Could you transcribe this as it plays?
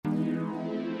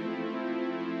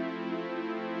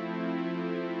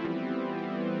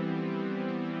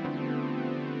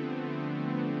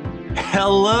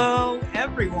Hello,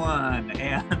 everyone,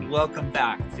 and welcome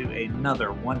back to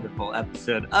another wonderful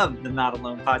episode of the Not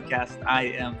Alone podcast. I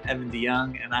am Evan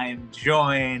DeYoung, and I am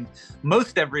joined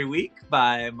most every week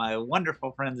by my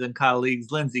wonderful friends and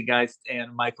colleagues, Lindsay Geist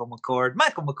and Michael McCord.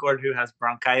 Michael McCord, who has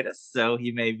bronchitis, so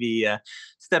he may be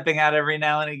stepping out every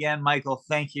now and again. Michael,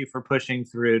 thank you for pushing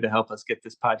through to help us get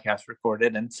this podcast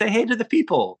recorded, and say hey to the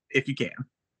people if you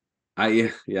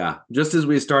can. Yeah. Just as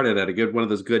we started at one of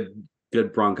those good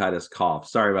bronchitis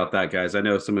coughs. Sorry about that, guys. I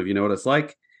know some of you know what it's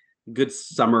like. Good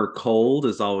summer cold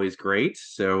is always great.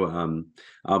 So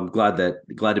I'm glad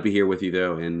to be here with you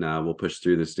though, and we'll push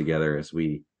through this together as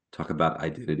we talk about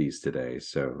identities today.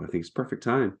 So I think it's perfect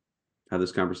time to have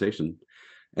this conversation.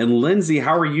 And Lindsay,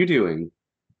 how are you doing?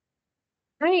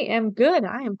 I am good.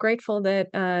 I am grateful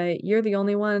that you're the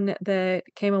only one that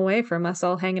came away from us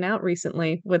all hanging out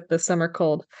recently with the summer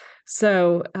cold.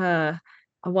 So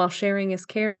while sharing is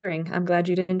caring, I'm glad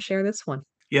you didn't share this one.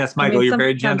 Yes, I Michael, mean, you're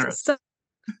very generous.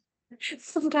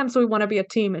 sometimes we want to be a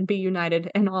team and be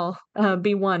united and all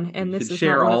be one, and You this should is not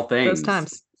share one of all those things.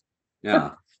 times.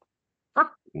 Yeah.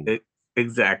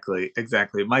 Exactly.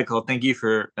 Michael, thank you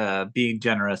for being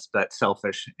generous but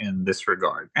selfish in this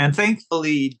regard. And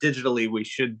thankfully, digitally, we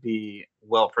should be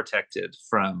well protected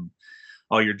from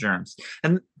all your germs.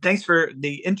 And thanks for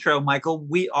the intro, Michael.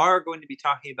 We are going to be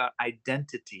talking about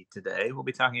identity today. We'll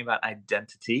be talking about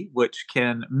identity, which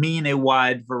can mean a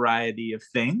wide variety of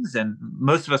things. And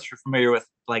most of us are familiar with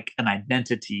like an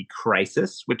identity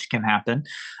crisis, which can happen.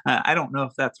 I don't know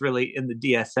if that's really in the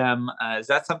DSM. Is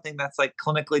that something that's like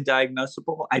clinically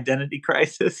diagnosable? Identity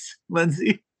crisis,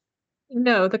 Lindsay?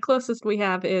 No, the closest we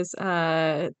have is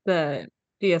the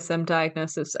DSM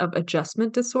diagnosis of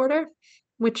adjustment disorder,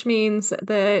 which means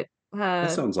that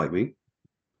That sounds like me.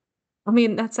 I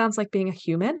mean, that sounds like being a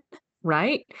human,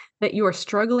 right? That you are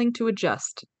struggling to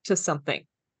adjust to something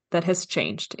that has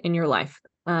changed in your life.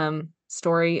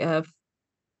 Story of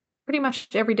pretty much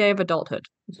every day of adulthood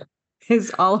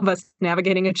is all of us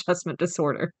navigating adjustment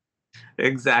disorder.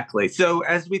 Exactly. So,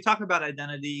 as we talk about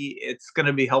identity, it's going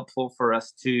to be helpful for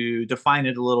us to define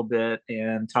it a little bit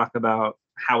and talk about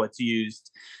how it's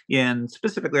used in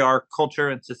specifically our culture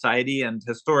and society and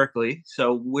historically.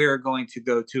 So, we're going to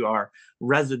go to our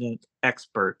resident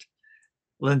expert,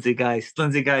 Lindsay Geist.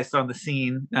 Lindsay Geist on the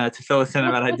scene to fill us in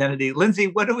about identity. Lindsay,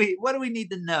 what do we need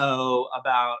to know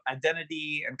about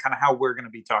identity and kind of how we're going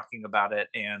to be talking about it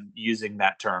and using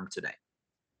that term today?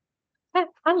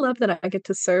 I love that I get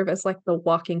to serve as like the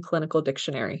walking clinical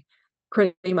dictionary,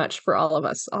 pretty much for all of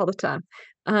us all the time.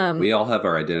 Um, We all have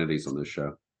our identities on this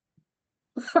show.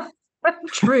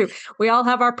 True. We all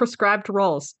have our prescribed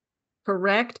roles,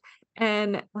 correct?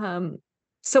 And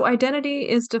so identity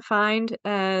is defined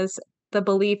as the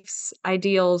beliefs,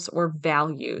 ideals, or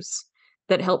values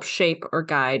that help shape or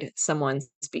guide someone's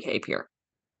behavior.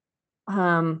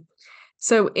 Um,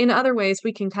 so in other ways,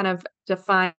 we can kind of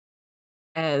define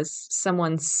as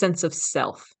someone's sense of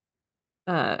self,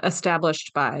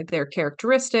 established by their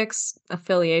characteristics,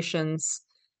 affiliations,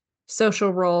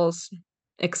 social roles,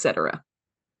 etc.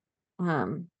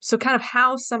 So kind of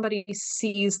how somebody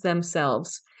sees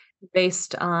themselves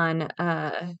based on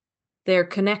their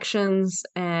connections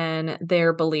and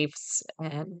their beliefs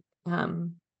and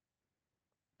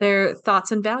their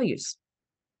thoughts and values.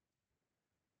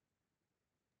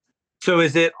 So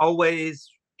is it always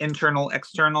internal,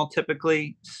 external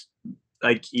typically?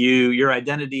 Like your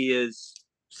identity is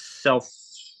self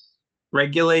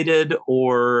regulated,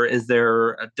 or is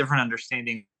there a different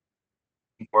understanding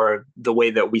or the way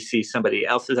that we see somebody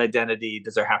else's identity?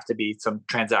 Does there have to be some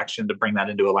transaction to bring that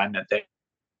into alignment there?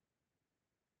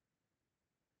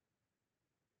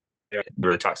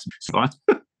 Really talks.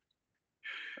 I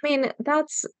mean,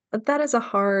 that is a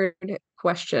hard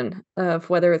question of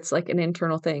whether it's like an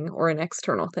internal thing or an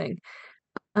external thing.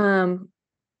 Um,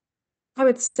 I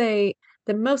would say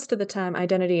that most of the time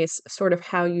identity is sort of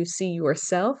how you see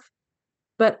yourself,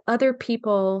 but other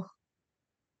people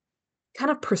kind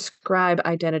of prescribe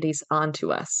identities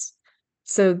onto us.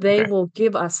 So they Okay. will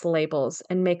give us labels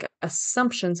and make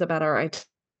assumptions about our identity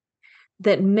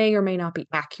that may or may not be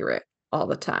accurate all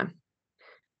the time.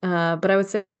 But I would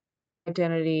say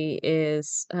identity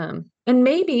is, and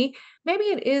maybe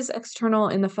it is external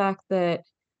in the fact that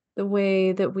the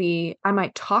way that I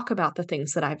might talk about the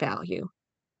things that I value,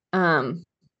 um,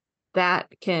 that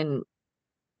can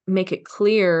make it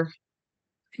clear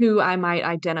who I might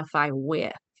identify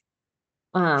with,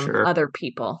 Sure. other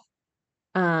people.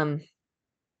 Um,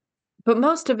 But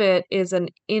most of it is an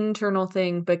internal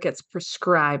thing, but gets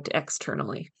prescribed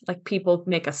externally. Like people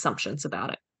make assumptions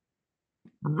about it.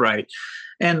 Right.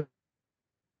 And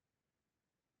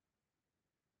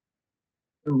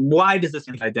Why does this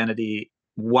identity?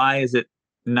 Why is it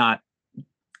not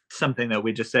something that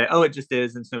we just say, oh, it just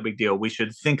is, and it's no big deal? We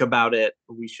should think about it.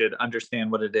 We should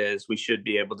understand what it is. We should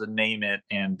be able to name it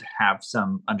and have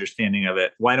some understanding of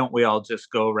it. Why don't we all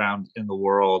just go around in the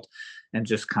world and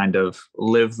just kind of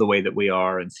live the way that we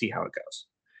are and see how it goes?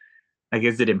 Like,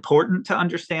 is it important to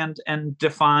understand and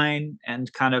define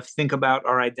and kind of think about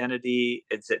our identity?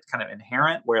 Is it kind of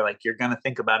inherent where like you're going to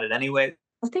think about it anyway?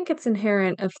 I think it's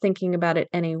inherent of thinking about it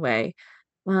anyway.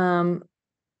 Um,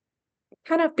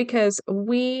 Kind of because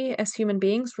we as human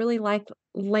beings really like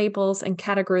labels and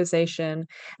categorization.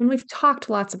 And we've talked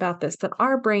lots about this, that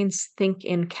our brains think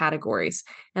in categories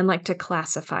and like to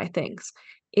classify things.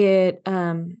 It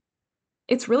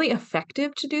it's really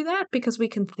effective to do that because we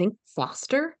can think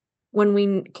faster when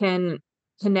we can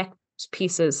connect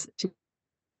pieces to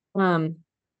um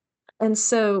and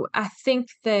so I think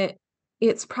that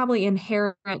it's probably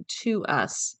inherent to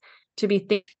us to be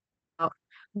thinking about,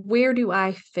 where do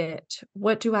I fit?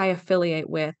 What do I affiliate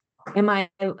with? Am I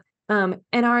and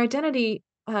our identity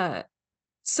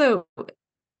so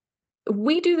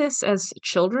we do this as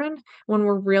children when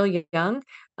we're real young.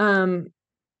 Um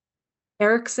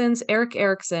Eric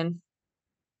Erickson,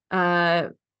 uh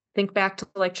think back to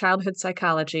like childhood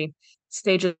psychology,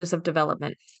 stages of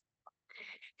development.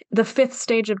 The fifth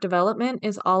stage of development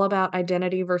is all about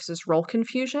identity versus role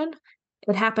confusion.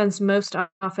 It happens most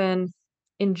often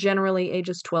in generally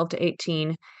ages 12 to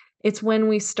 18. It's when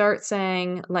we start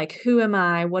saying, like, who am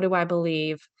I? What do I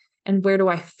believe? And where do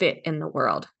I fit in the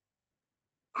world?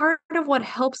 Part of what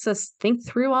helps us think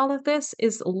through all of this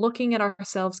is looking at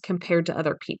ourselves compared to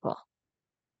other people.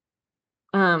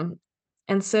 Um,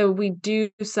 and so we do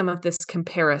some of this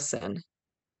comparison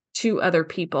to other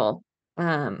people.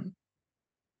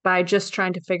 By just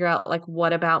trying to figure out, like,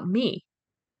 what about me?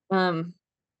 Um,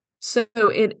 so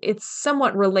it's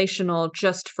somewhat relational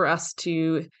just for us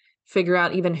to figure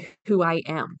out even who I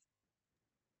am.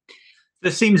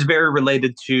 This seems very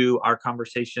related to our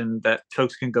conversation that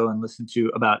folks can go and listen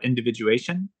to about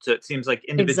individuation. So it seems like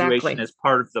individuation Exactly. is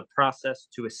part of the process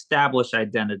to establish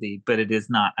identity, but it is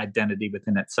not identity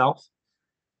within itself.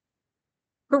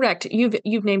 Correct.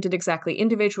 You've named it exactly.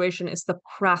 Individuation is the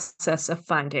process of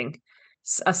finding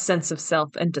a sense of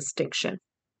self and distinction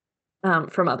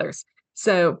from others.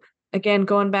 So again,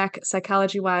 going back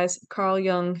psychology wise, Carl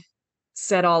Jung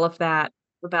said all of that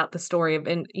about the story of,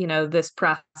 this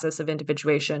process of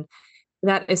individuation.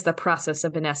 That is the process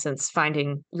of, in essence,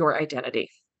 finding your identity.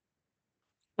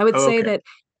 I would Oh, say okay. that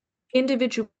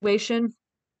individuation,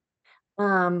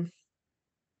 um,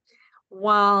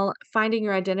 while finding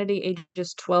your identity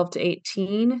ages 12 to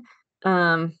 18,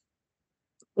 um,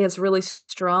 is really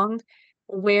strong.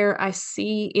 Where I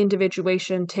see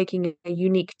individuation taking a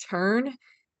unique turn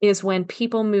is when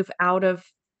people move out of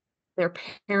their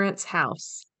parents'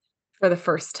 house for the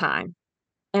first time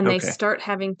and they Okay. start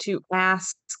having to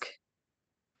ask,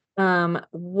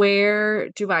 where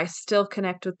do I still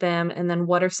connect with them? And then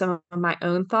what are some of my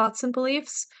own thoughts and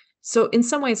beliefs? So in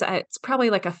some ways, it's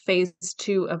probably like a phase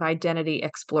two of identity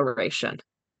exploration.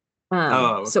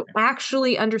 Oh, So okay.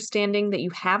 actually understanding that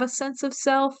you have a sense of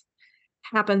self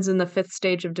happens in the fifth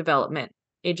stage of development,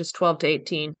 ages 12 to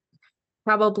 18.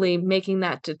 Probably making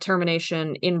that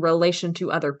determination in relation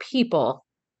to other people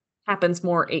happens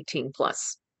more 18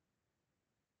 plus.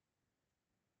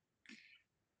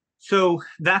 So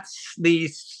that's the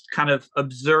kind of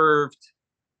observed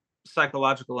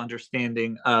psychological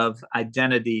understanding of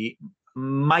identity.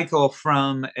 Michael,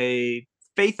 from a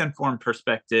faith informed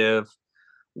perspective,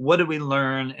 what do we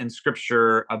learn in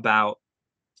scripture about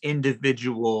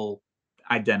individual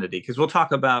identity? Because we'll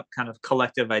talk about kind of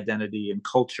collective identity and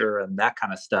culture and that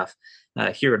kind of stuff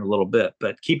here in a little bit.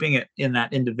 But keeping it in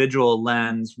that individual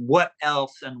lens, what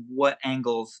else and what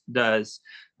angles does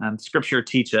scripture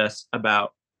teach us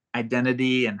about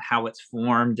identity and how it's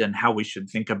formed and how we should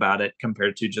think about it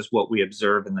compared to just what we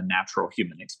observe in the natural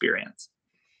human experience?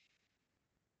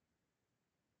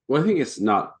 Well, I think it's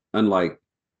not unlike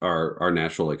our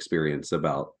natural experience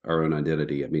about our own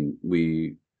identity. I mean,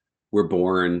 we're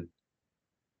born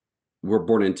we're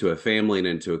born into a family and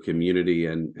into a community,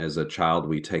 and as a child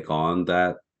we take on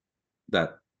that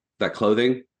that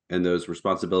clothing and those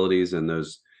responsibilities and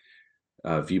those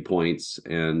viewpoints,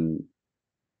 and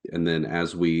then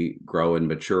as we grow and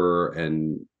mature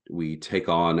and we take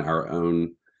on our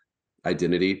own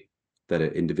identity, that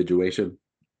individuation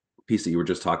piece that you were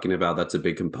just talking about, that's a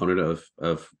big component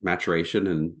of maturation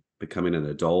and becoming an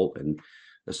adult and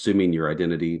assuming your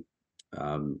identity.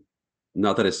 um,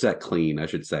 not that it's set clean, I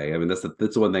should say. I mean, that's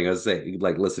the one thing I was saying,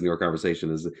 like listening to our conversation,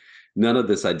 is none of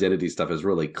this identity stuff is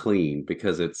really clean,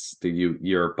 because it's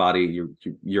your body,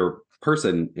 your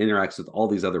person interacts with all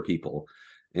these other people,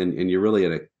 and you're really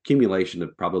an accumulation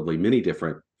of probably many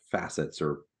different facets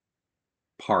or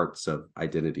parts of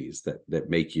identities that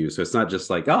make you. So it's not just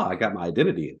like, oh, I got my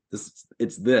identity.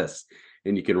 It's this,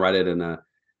 and you can write it in a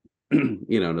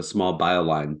in a small bio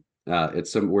line.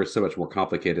 We're so much more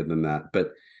complicated than that.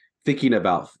 But thinking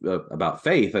about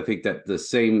faith, I think that the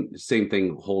same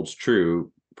thing holds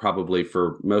true probably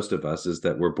for most of us, is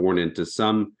that we're born into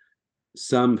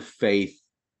some faith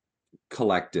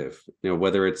collective,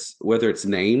 whether it's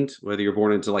named, whether you're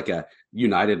born into like a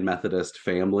United Methodist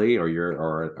family, or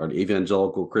an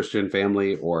evangelical Christian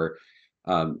family, or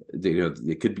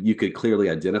you could clearly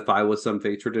identify with some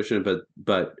faith tradition,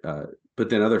 but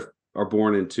then other are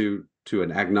born into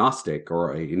an agnostic,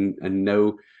 or a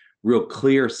no real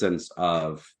clear sense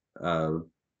of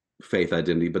faith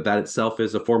identity, but that itself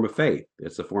is a form of faith.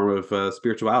 It's a form of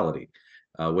spirituality,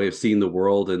 a way of seeing the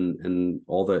world, and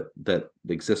all that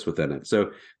exists within it.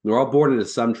 So we're all born into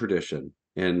some tradition,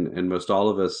 and most all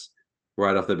of us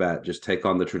right off the bat just take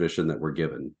on the tradition that we're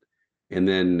given. And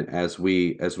then as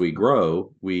we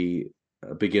grow, we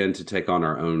begin to take on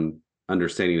our own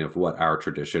understanding of what our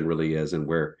tradition really is, and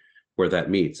where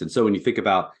that meets. And so when you think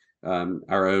about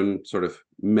our own sort of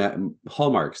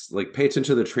hallmarks, like pay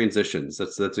attention to the transitions.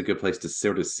 That's a good place to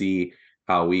sort of see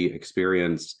how we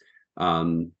experience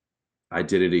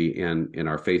identity in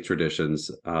our faith traditions.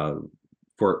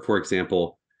 For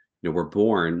example, we're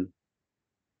born,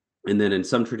 and then in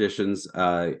some traditions,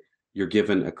 you're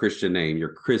given a Christian name. You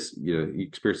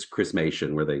experience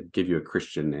chrismation, where they give you a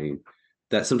Christian name.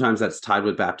 That sometimes that's tied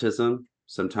with baptism.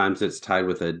 Sometimes it's tied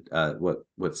with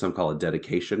what some call a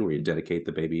dedication, where you dedicate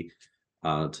the baby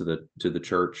to the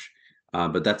church.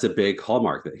 But that's a big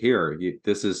hallmark, that here you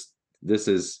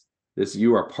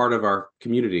are part of our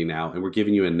community now, and we're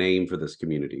giving you a name for this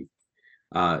community.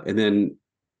 And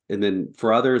then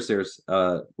for others, there's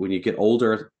when you get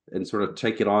older and sort of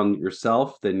take it on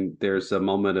yourself, then there's a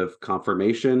moment of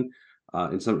confirmation.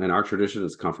 In our tradition,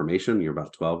 it's confirmation. You're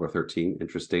about 12 or 13,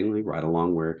 interestingly, right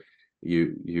along where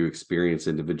you experience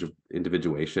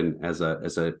individuation as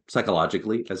a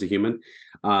psychologically as a human.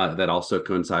 That also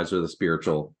coincides with a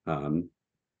spiritual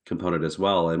component as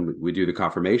well. And we do the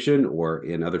confirmation, or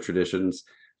in other traditions,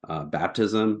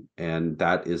 baptism, and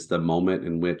that is the moment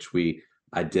in which we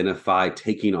identify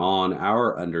taking on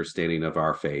our understanding of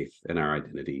our faith and our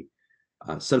identity.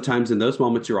 Sometimes in those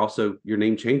moments, your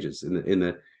name changes.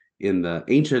 In the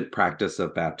ancient practice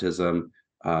of baptism,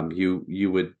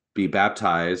 you would be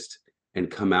baptized and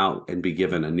come out and be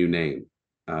given a new name.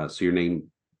 So your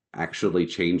name actually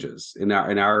changes. In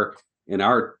our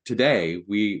today,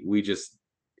 we just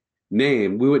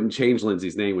name. We wouldn't change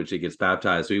Lindsay's name when she gets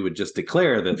baptized. We would just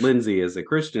declare that Lindsay is a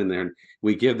Christian there, and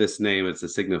we give this name as a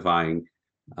signifying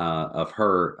of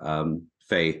her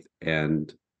faith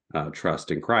and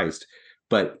trust in Christ.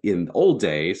 But in the old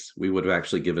days, we would have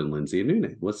actually given Lindsay a new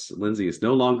name. Lindsay is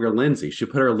no longer Lindsay. She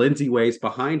put her Lindsay ways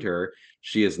behind her.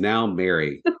 She is now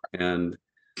Mary. And,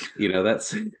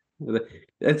 that's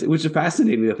which is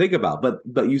fascinating to think about.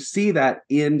 But you see that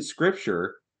in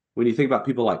Scripture when you think about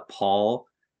people like Paul.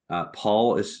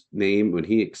 Paul is named when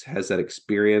he has that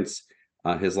experience.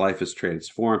 His life is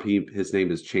transformed. His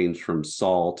name is changed from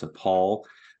Saul to Paul.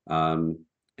 And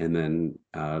then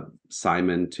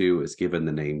Simon, too, is given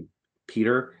the name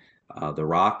Peter, the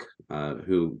rock,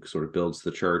 who sort of builds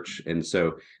the church. And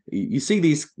so you see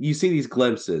these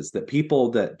glimpses that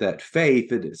people that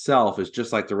faith in itself is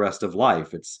just like the rest of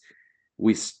life. It's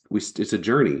a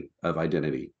journey of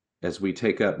identity as we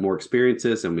take up more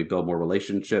experiences and we build more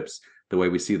relationships. The way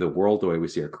we see the world, the way we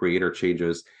see our Creator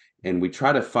changes, and we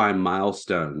try to find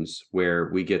milestones where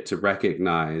we get to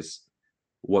recognize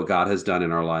what God has done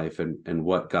in our life, and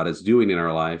what God is doing in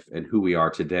our life, and who we are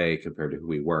today compared to who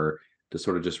we were, to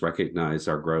sort of just recognize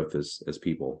our growth as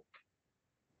people.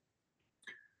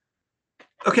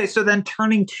 Okay, so then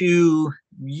turning to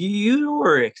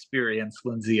your experience,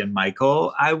 Lindsay and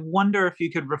Michael, I wonder if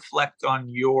you could reflect on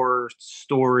your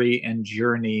story and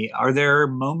journey. Are there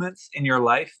moments in your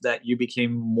life that you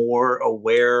became more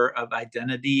aware of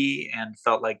identity and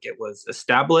felt like it was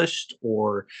established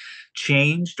or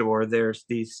changed? Or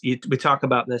we talk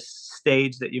about this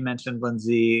stage that you mentioned,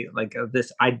 Lindsay, like of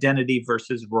this identity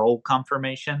versus role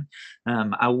confirmation.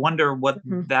 I wonder what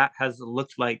that has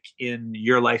looked like in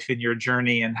your life, in your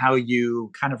journey, and how you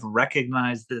kind of recognized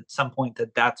at some point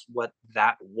that that's what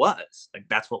that was, like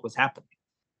that's what was happening.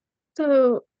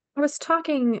 So I was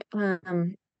talking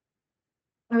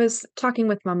I was talking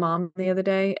with my mom the other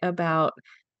day about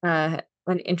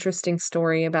an interesting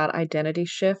story about identity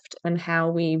shift and how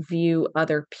we view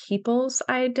other people's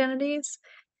identities.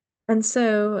 And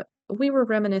so we were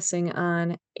reminiscing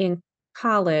on in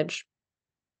college,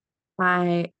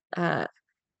 I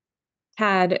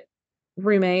had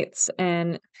roommates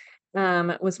and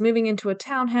was moving into a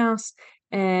townhouse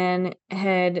and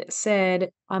had said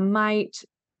I might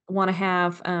want to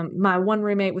have my one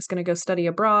roommate was going to go study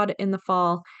abroad in the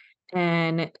fall,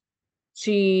 and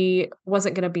she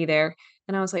wasn't gonna be there,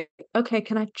 and I was like, "Okay,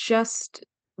 can I just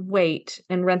wait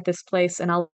and rent this place,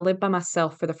 and I'll live by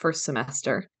myself for the 1st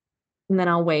semester, and then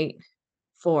I'll wait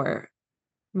for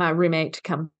my roommate to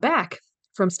come back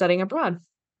from studying abroad."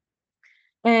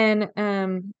 And,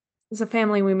 as a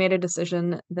family, we made a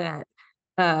decision that,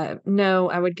 no,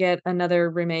 I would get another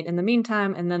roommate in the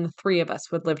meantime, and then the 3 of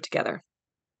us would live together,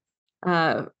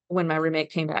 when my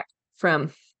roommate came back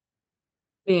from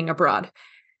being abroad.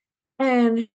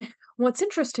 And what's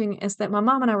interesting is that my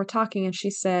mom and I were talking, and she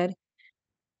said,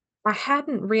 I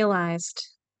hadn't realized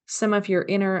some of your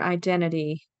inner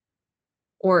identity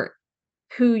or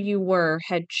who you were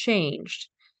had changed.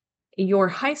 Your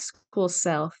high school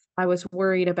self, I was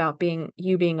worried about being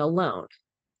alone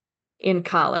in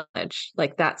college,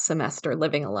 like that semester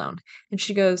living alone. And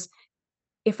she goes,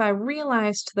 if I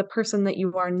realized the person that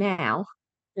you are now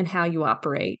and how you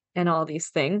operate and all these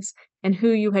things and who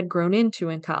you had grown into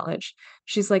in college,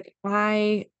 she's like,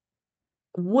 I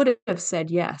would have said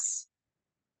yes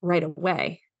right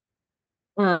away,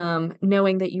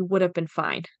 knowing that you would have been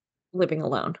fine living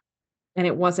alone, and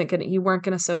you weren't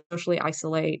gonna socially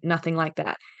isolate, nothing like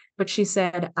that. But she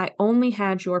said, "I only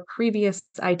had your previous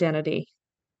identity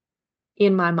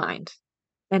in my mind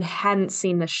and hadn't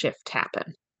seen the shift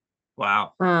happen."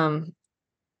 Wow. Um,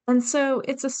 and so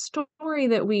it's a story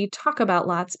that we talk about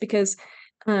lots because,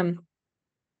 um,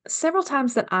 several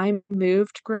times that I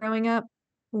moved growing up,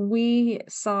 we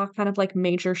saw kind of like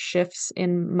major shifts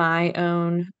in my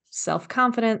own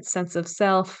self-confidence, sense of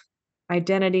self,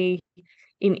 identity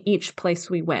in each place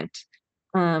we went.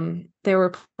 There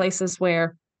were places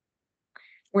where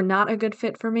were not a good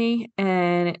fit for me,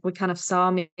 and we kind of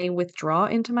saw me withdraw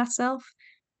into myself.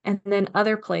 And then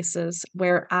other places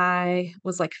where I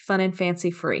was like fun and fancy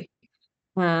free.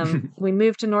 We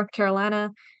moved to North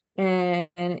Carolina, and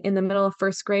in the middle of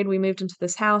 1st grade, we moved into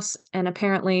this house, and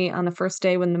apparently on the first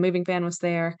day when the moving van was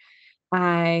there,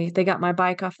 they got my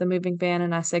bike off the moving van,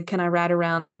 and I said, "Can I ride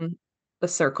around the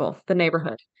circle, the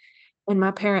neighborhood?" And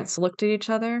my parents looked at each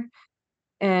other,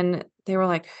 and they were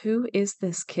like, "Who is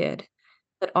this kid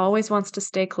that always wants to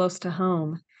stay close to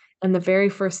home?" And the very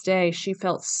first day, she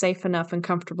felt safe enough and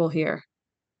comfortable here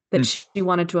that Mm. she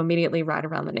wanted to immediately ride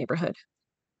around the neighborhood.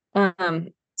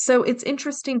 So it's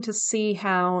interesting to see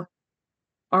how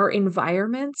our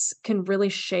environments can really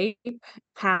shape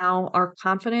how our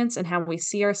confidence and how we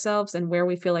see ourselves and where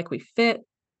we feel like we fit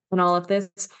and all of this.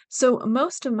 So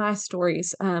most of my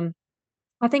stories,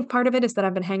 I think part of it is that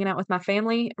I've been hanging out with my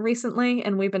family recently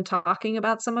and we've been talking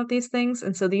about some of these things.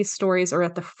 And so these stories are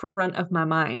at the front of my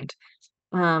mind,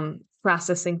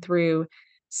 processing through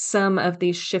some of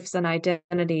these shifts in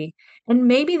identity. And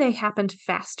maybe they happened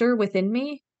faster within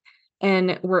me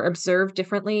and were observed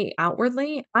differently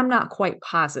outwardly. I'm not quite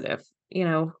positive.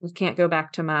 We can't go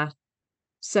back to my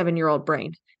 7-year-old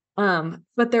brain.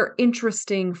 But they're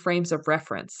interesting frames of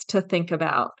reference to think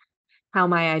about how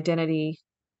my identity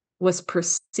was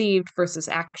perceived versus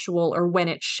actual or when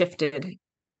it shifted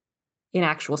in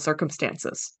actual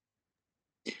circumstances.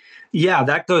 Yeah,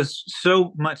 that goes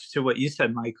so much to what you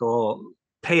said, Michael.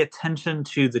 Pay attention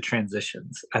to the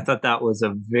transitions. I thought that was I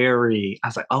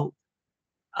was like, oh,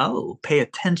 pay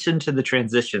attention to the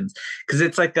transitions because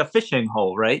it's like a fishing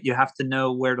hole, right? You have to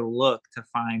know where to look to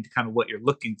find kind of what you're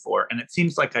looking for. And it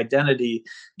seems like identity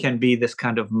can be this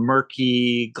kind of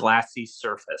murky, glassy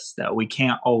surface that we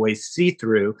can't always see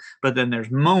through. But then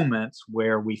there's moments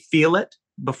where we feel it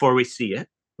before we see it,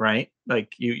 right?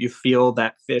 Like you feel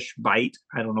that fish bite.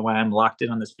 I don't know why I'm locked in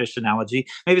on this fish analogy.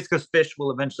 Maybe it's because fish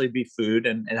will eventually be food,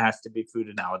 and it has to be food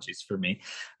analogies for me.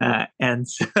 And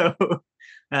so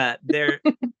there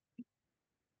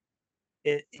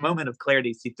moment of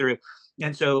clarity see through.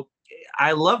 And so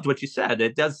I loved what you said.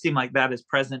 It does seem like that is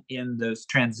present in those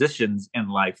transitions in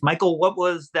life. Michael, what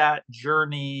was that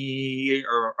journey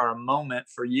or a moment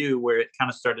for you where it kind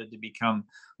of started to become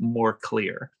more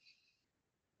clear?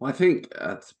 Well, I think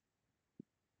I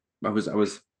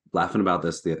was laughing about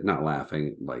this, not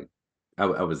laughing, like I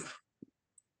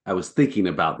was thinking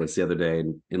about this the other day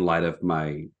in light of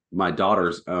my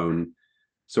daughter's own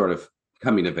sort of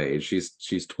coming of age.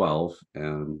 She's 12,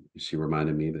 and she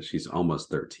reminded me that she's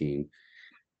almost 13.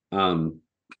 Um,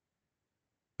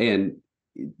 and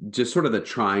just sort of the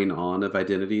trying on of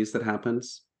identities that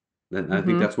happens. And I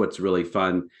think that's what's really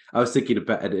fun. I was thinking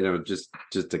about, just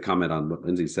to comment on what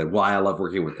Lindsay said, why I love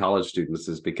working with college students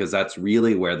is because that's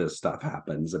really where this stuff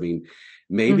happens. I mean,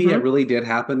 maybe it really did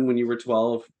happen when you were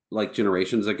 12, like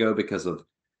generations ago, because of,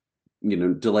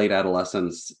 delayed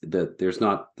adolescence, that there's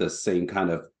not the same kind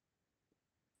of,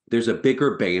 there's a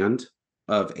bigger band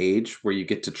of age where you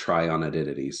get to try on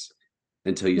identities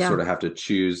until you sort of have to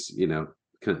choose,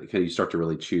 can you start to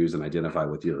really choose and identify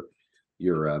with your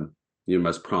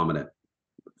most prominent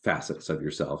facets of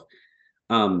yourself.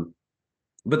 But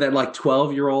that like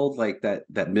 12-year-old, like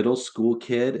that middle school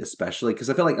kid, especially, because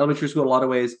I feel like elementary school in a lot of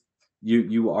ways,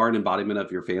 you are an embodiment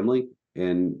of your family,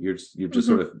 and you're just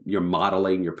sort of, you're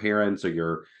modeling your parents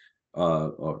or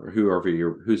or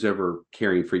who's ever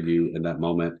caring for you in that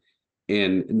moment.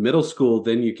 In middle school,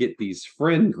 then you get these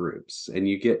friend groups, and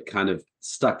you get kind of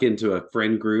stuck into a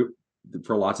friend group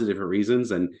for lots of different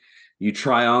reasons, and you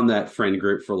try on that friend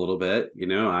group for a little bit.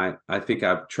 I think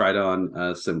I've tried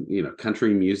on some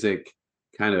country music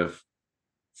kind of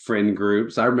friend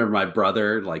groups. I remember my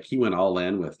brother, like, he went all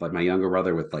in with, like, my younger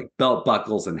brother with like belt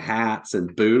buckles and hats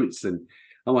and boots, and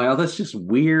I'm like, oh, that's just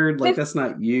weird, like that's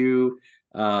not you.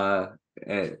 My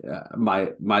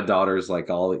daughter's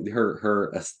like, all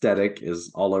her aesthetic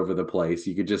is all over the place.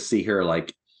 You could just see her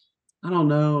like, I don't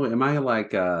know, am I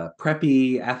like a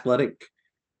preppy athletic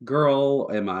girl?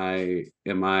 Am I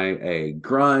a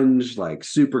grunge, like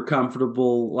super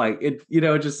comfortable, like it,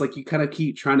 just like you kind of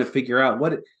keep trying to figure out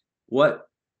what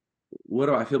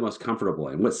do I feel most comfortable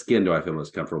in? What skin do I feel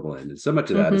most comfortable in? And so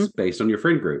much of that is based on your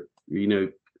friend group,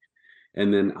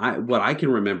 And then what I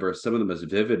can remember, some of the most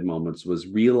vivid moments was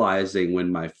realizing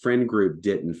when my friend group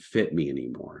didn't fit me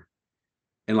anymore.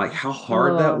 And like how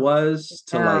hard that was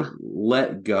to like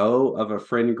let go of a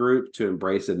friend group to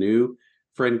embrace a new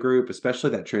friend group, especially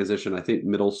that transition. I think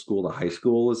middle school to high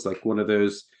school is like one of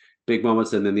those big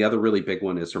moments. And then the other really big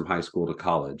one is from high school to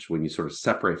college, when you sort of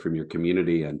separate from your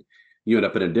community and you end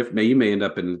up in you may end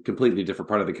up in a completely different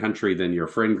part of the country than your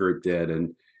friend group did.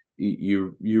 And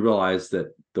you realize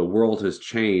that the world has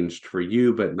changed for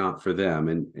you, but not for them.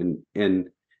 And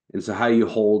so how you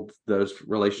hold those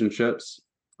relationships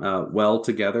well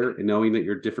together, and knowing that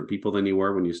you're different people than you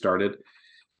were when you started.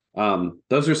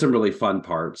 Those are some really fun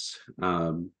parts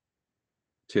to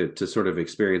sort of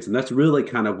experience. And that's really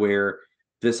kind of where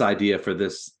this idea for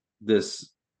this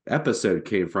episode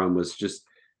came from, was just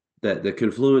that the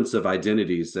confluence of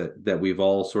identities that we've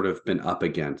all sort of been up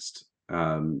against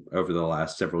over the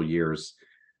last several years.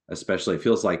 Especially, it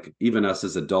feels like even us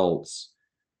as adults,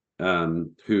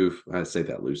 who, I say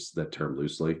that term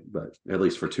loosely, but at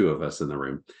least for two of us in the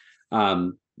room.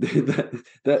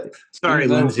 Sorry,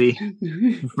 Lindsay,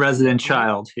 resident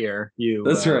child here.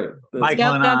 That's right.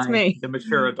 Michael and that's I, me. the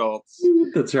mature adults.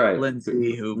 That's right.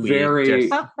 Lindsay, who very we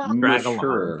just drag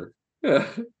mature. Yeah,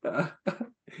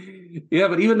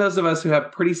 but even those of us who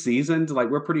have pretty seasoned, like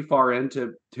we're pretty far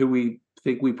into who we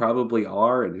think we probably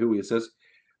are and who we assess.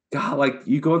 God, like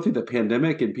you going through the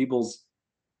pandemic and people's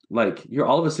like, you're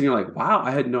all of a sudden you're like, wow,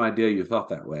 I had no idea you thought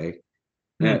that way.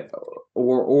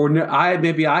 Or no, I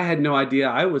had no idea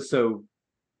I was so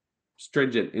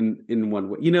stringent in one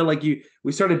way. Like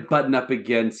we started butting up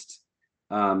against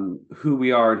who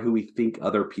we are and who we think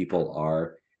other people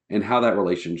are, and how that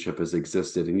relationship has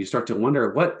existed. And you start to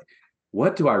wonder,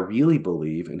 what do I really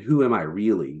believe, and who am I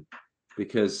really?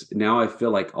 Because now I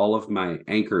feel like all of my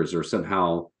anchors are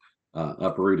somehow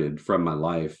uprooted from my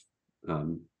life.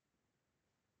 And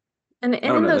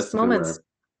in those moments,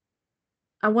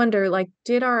 I wonder, like,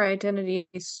 did our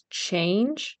identities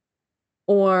change,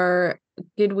 or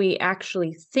did we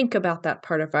actually think about that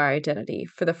part of our identity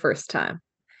for the first time?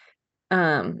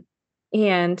 And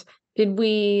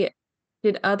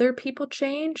did other people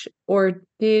change, or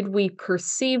did we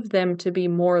perceive them to be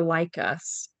more like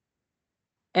us?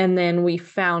 And then we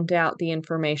found out the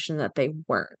information that they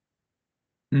weren't.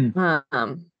 And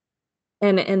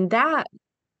that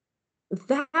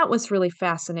was really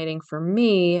fascinating for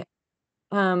me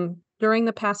during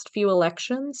the past few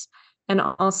elections, and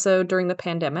also during the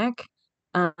pandemic.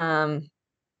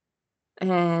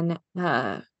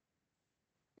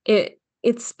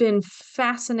 It's been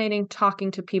fascinating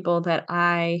talking to people that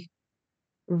I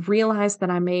realized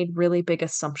that I made really big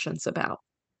assumptions about.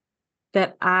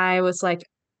 That I was like,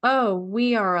 oh,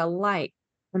 we are alike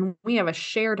and we have a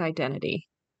shared identity.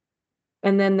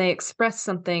 And then they express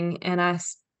something and I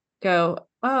go,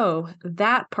 oh,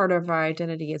 that part of our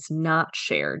identity is not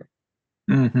shared.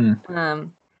 But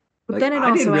then it I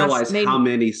also didn't realize how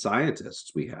many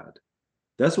scientists we had.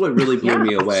 That's what really blew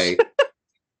me away.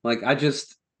 Like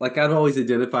like I've always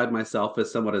identified myself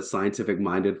as somewhat a scientific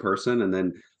minded person. And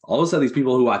then all of a sudden these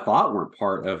people who I thought weren't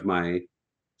part of my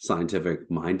scientific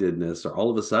mindedness are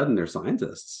all of a sudden they're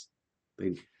scientists.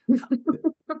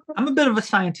 I'm a bit of a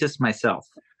scientist myself,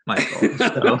 Michael.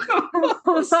 So.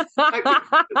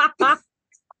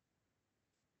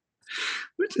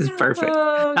 Which is perfect.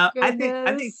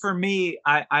 I think for me,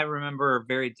 I remember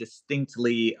very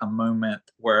distinctly a moment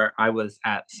where I was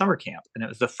at summer camp, and it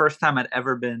was the first time I'd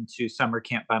ever been to summer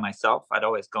camp by myself. I'd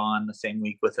always gone the same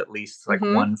week with at least like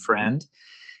one friend,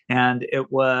 and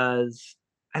it was,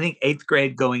 I think, 8th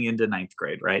grade going into 9th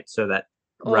grade, right? So that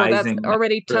rising, that's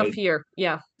already tough year.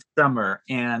 Yeah. Summer.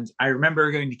 And I remember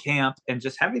going to camp and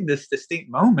just having this distinct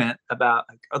moment about,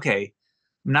 like, okay,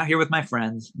 I'm not here with my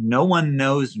friends. No one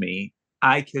knows me.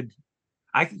 I could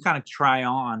kind of try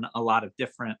on a lot of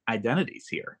different identities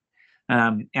here.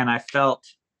 And I felt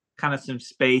kind of some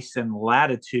space and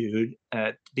latitude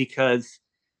because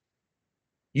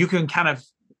you can kind of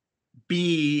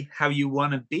be how you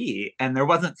want to be. And there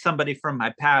wasn't somebody from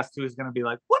my past who was going to be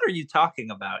like, what are you talking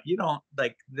about? You don't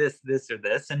like this, or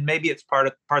this. And maybe it's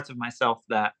parts of myself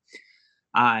that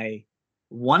I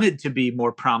wanted to be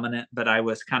more prominent, but I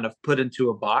was kind of put into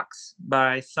a box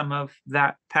by some of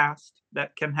that past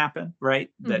that can happen, right?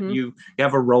 That you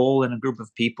have a role in a group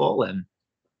of people. And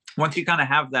once you kind of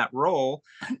have that role,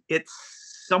 it's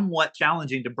somewhat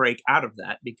challenging to break out of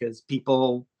that because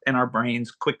people in our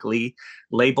brains quickly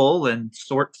label and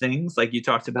sort things like you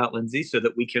talked about, Lindsay, so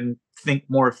that we can think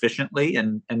more efficiently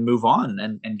and move on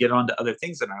and get on to other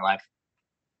things in our life.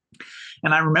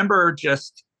 And I remember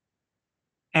just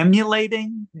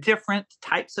emulating different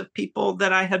types of people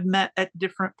that I had met at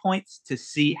different points to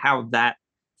see how that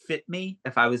fit me.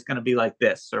 If I was going to be like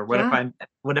this, or what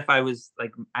if I was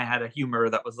like, I had a humor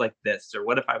that was like this, or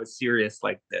what if I was serious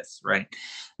like this, right?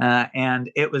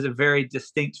 And it was a very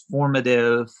distinct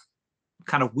formative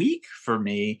kind of week for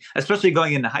me, especially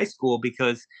going into high school,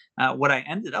 because what I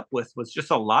ended up with was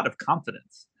just a lot of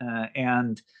confidence.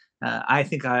 And I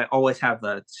think I always have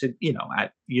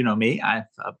me, I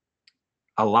have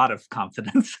a lot of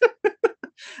confidence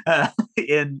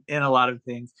in a lot of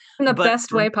things. In the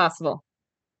best way possible.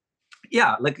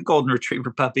 Yeah, like a golden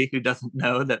retriever puppy who doesn't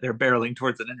know that they're barreling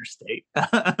towards an interstate.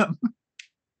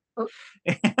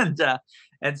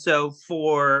 And so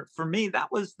for me,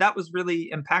 that was really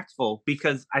impactful,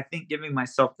 because I think giving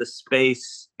myself the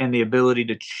space and the ability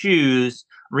to choose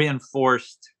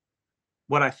reinforced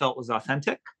what I felt was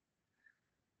authentic.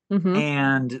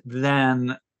 And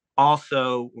then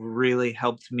also really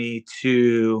helped me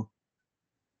to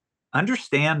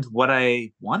understand what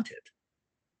I wanted,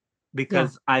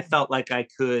 because I felt like I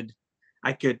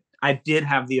did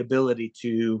have the ability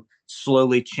to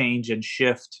slowly change and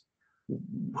shift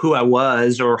who I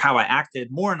was or how I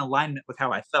acted more in alignment with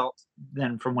how I felt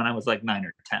than from when I was like 9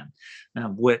 or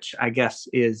 10, which I guess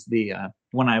is the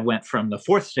when I went from the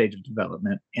 4th stage of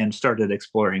development and started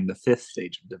exploring the 5th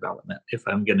stage of development. If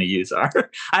I'm going to use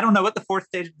I don't know what the 4th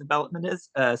stage of development is,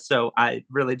 so I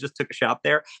really just took a shot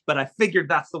there. But I figured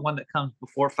that's the one that comes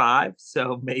before 5,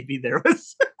 so maybe there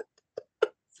was.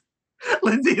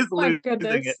 Lindsay is losing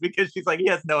it because she's like, he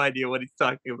has no idea what he's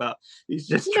talking about. He's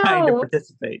just trying to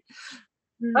participate.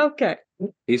 Okay.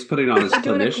 He's putting on his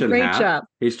clinician hat. Job.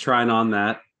 He's trying on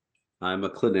that I'm a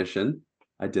clinician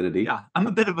identity. Yeah, I'm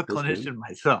a bit of a clinician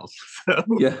myself. So.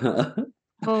 Yeah.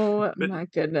 Oh my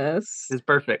goodness. It's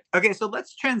perfect. Okay, so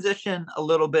let's transition a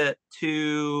little bit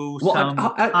to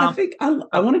I think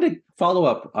I wanted to follow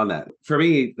up on that. For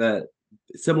me, the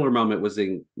similar moment was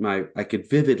I could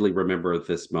vividly remember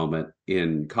this moment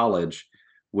in college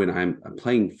when I'm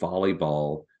playing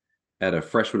volleyball at a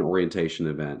freshman orientation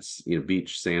events,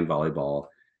 beach sand volleyball,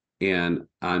 and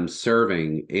I'm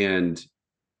serving, and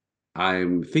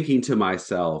I'm thinking to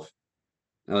myself,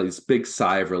 this big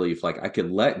sigh of relief, like I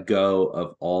could let go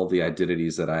of all the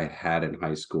identities that I had in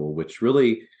high school, which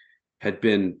really had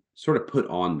been sort of put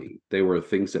on me. They were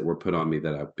things that were put on me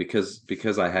that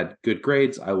because I had good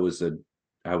grades, I was a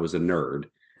nerd.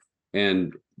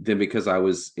 And then because I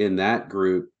was in that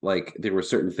group, like there were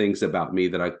certain things about me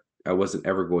that I wasn't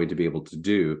ever going to be able to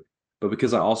do. But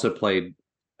because I also played,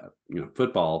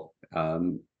 football,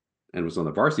 and was on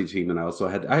the varsity team, and I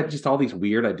had just all these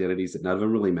weird identities that none of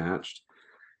them really matched.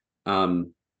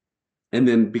 And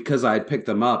then because I had picked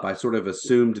them up, I sort of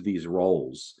assumed these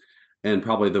roles, and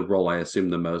probably the role I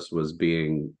assumed the most was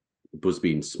being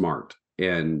smart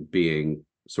and being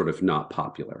sort of not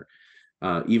popular.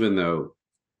 Even though,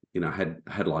 I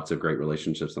had lots of great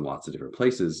relationships in lots of different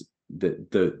places,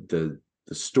 the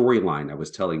storyline I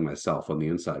was telling myself on the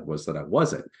inside was that I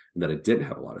wasn't, and that I didn't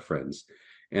have a lot of friends.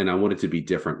 and I wanted to be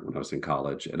different when I was in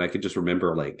college. And I could just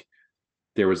remember like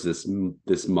there was this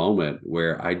moment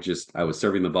where I was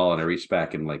serving the ball and I reached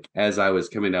back and like as I was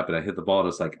coming up and I hit the ball and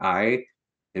it's like I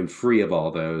am free of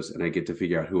all those and I get to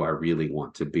figure out who I really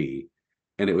want to be.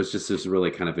 And it was just this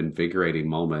really kind of invigorating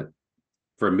moment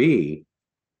for me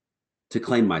to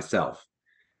claim myself.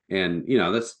 And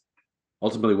that's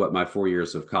ultimately what my 4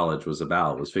 years of college was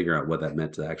about, was figuring out what that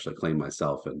meant to actually claim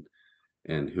myself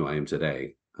and who I am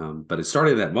today. But it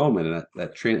started in that moment,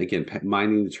 and again,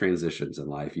 minding the transitions in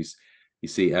life. You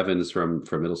see Evans from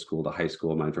middle school to high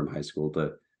school, mine from high school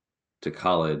to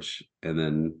college, and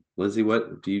then Lindsay,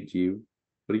 what do you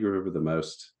remember the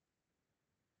most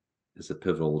as a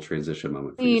pivotal transition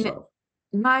moment I for mean, yourself?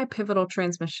 my pivotal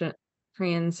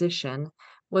transition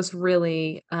was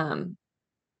really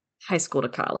high school to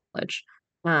college.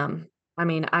 Um, I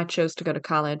mean, I chose to go to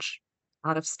college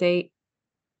out of state,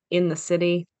 in the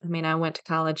city. I mean, I went to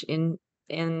college in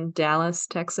Dallas,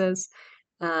 Texas.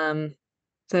 Um,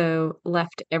 so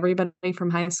left everybody from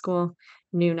high school,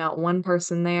 knew not one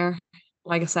person there.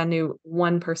 Well, I guess I knew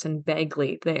one person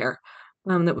vaguely there,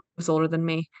 that was older than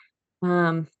me.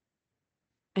 Um,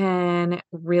 and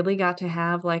really got to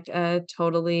have like a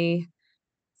totally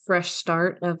fresh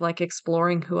start of like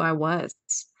exploring who I was.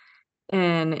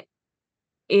 And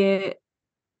it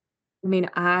I mean,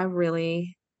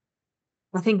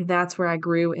 I think that's where I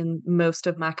grew in most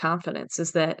of my confidence,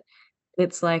 is that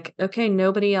it's like, okay,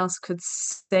 nobody else could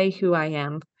say who I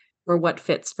am or what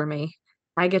fits for me.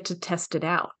 I get to test it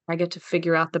out. I get to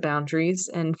figure out the boundaries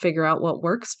and figure out what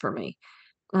works for me.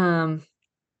 Um,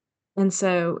 and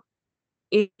so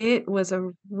it was a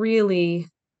really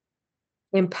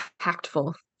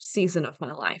impactful season of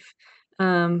my life.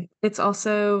 It's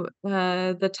also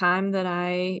the time that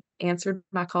I answered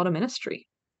my call to ministry.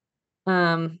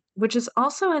 Which is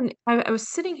also I was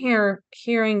sitting here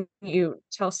hearing you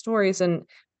tell stories and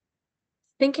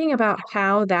thinking about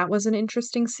how that was an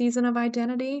interesting season of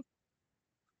identity.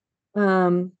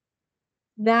 Um,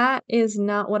 that is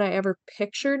not what I ever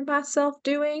pictured myself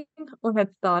doing or had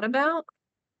thought about.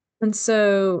 And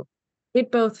so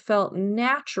it both felt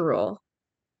natural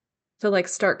to like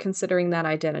start considering that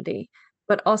identity,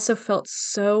 but also felt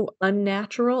so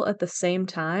unnatural at the same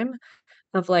time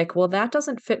of like, well, that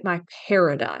doesn't fit my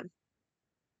paradigm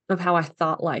of how I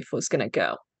thought life was going to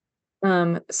go.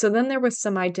 So then there was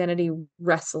some identity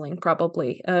wrestling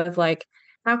probably of like,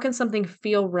 how can something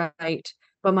feel right,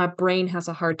 but my brain has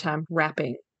a hard time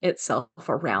wrapping itself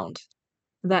around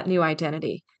that new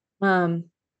identity? Um,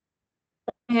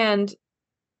 and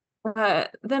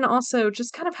then also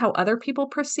just kind of how other people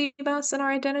perceive us and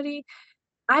our identity.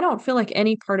 I don't feel like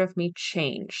any part of me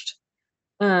changed.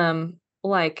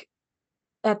 Like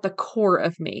at the core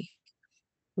of me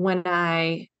when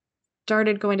I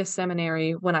started going to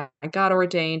seminary, when I got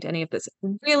ordained, any of this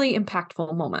really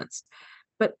impactful moments.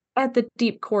 But at the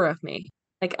deep core of me,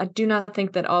 like, I do not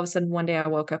think that all of a sudden one day I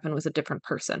woke up and was a different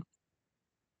person.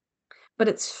 But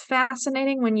it's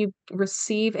fascinating when you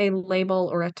receive a label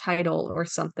or a title or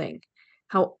something,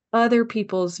 how other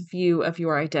people's view of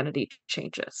your identity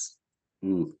changes.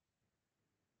 Mm.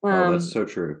 Oh, that's Um, so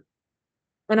true.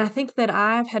 and I think that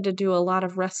I've had to do a lot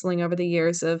of wrestling over the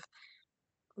years of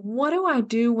what do I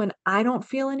do when I don't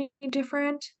feel any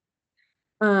different?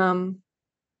 Um,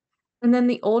 and then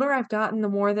the older I've gotten, the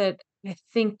more that I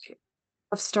think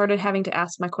I've started having to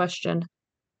ask my question,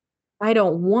 I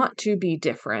don't want to be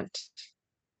different,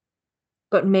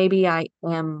 but maybe I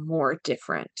am more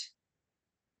different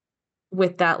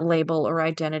with that label or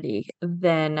identity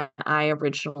than I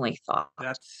originally thought.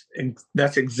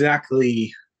 That's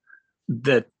exactly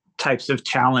the types of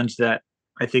challenge that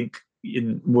I think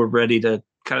we're ready to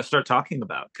kind of start talking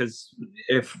about. Because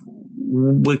if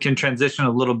we can transition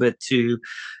a little bit to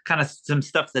kind of some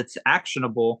stuff that's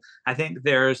actionable, I think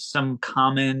there's some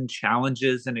common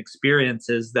challenges and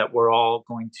experiences that we're all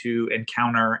going to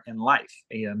encounter in life.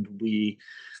 And we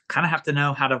kind of have to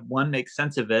know how to, one, make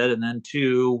sense of it, and then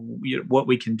two, what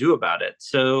we can do about it.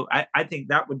 So I think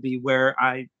that would be where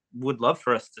I would love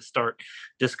for us to start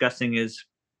discussing is,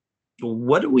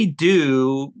 what do we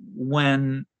do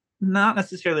when, not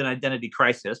necessarily an identity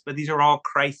crisis, but these are all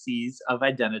crises of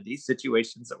identity,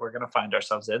 situations that we're going to find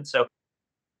ourselves in. So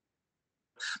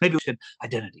maybe we should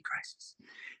identity crisis.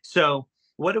 So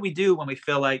what do we do when we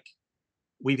feel like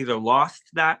we've either lost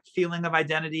that feeling of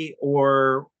identity,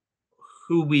 or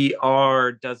who we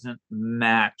are doesn't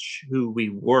match who we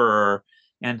were,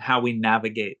 and how we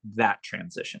navigate that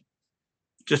transition?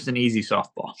 Just an easy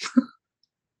softball.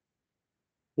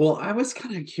 Well, I was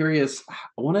kind of curious.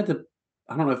 I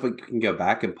don't know if we can go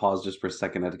back and pause just for a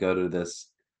second to go to this,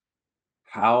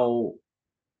 how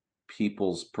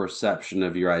people's perception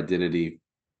of your identity,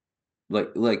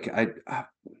 I'm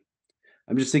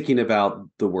just thinking about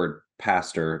the word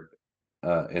pastor,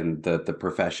 and the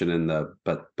profession and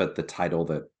but the title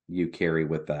that you carry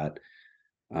with that,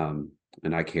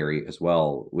 and I carry as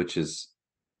well, which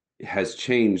has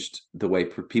changed the way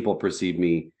people perceive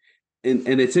me. And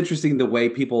it's interesting the way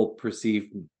people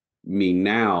perceive me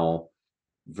now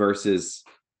versus,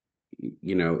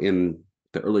 in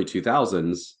the early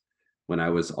 2000s, when I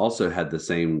was also had the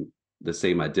same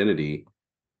identity,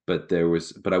 but I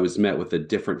was met with a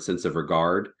different sense of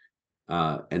regard.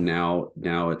 And now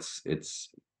it's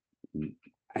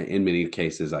in many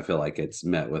cases, I feel like it's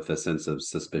met with a sense of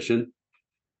suspicion.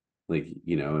 Like,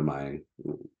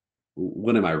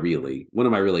 what am I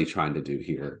really trying to do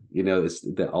here? It's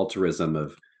the altruism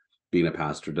of being a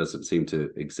pastor doesn't seem to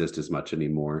exist as much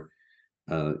anymore.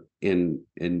 And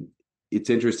it's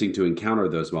interesting to encounter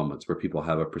those moments where people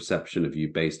have a perception of you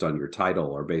based on your title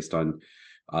or based on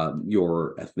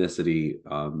your ethnicity,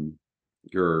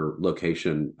 your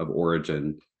location of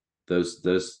origin.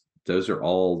 Those are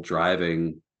all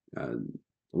driving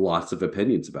lots of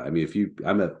opinions about. I mean,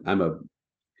 I'm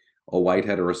a white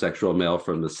heterosexual male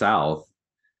from the South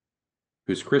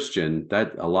who's Christian.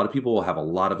 That a lot of people will have a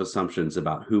lot of assumptions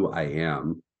about who I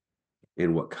am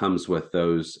and what comes with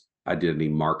those identity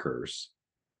markers.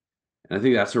 And I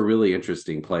think that's a really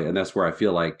interesting play, and that's where I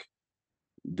feel like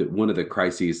one of the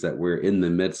crises that we're in the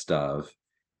midst of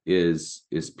is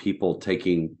people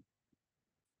taking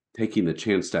the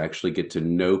chance to actually get to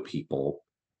know people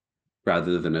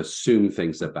rather than assume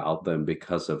things about them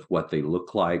because of what they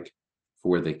look like,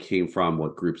 where they came from,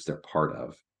 what groups they're part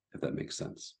of, if that makes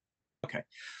sense. Okay.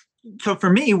 So for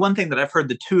me, one thing that I've heard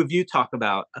the two of you talk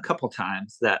about a couple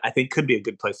times that I think could be a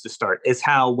good place to start is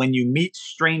how when you meet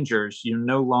strangers, you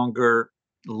no longer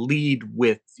lead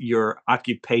with your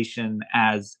occupation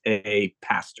as a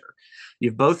pastor.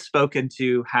 You've both spoken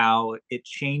to how it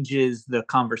changes the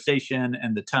conversation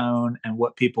and the tone and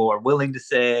what people are willing to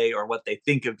say or what they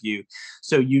think of you.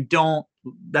 So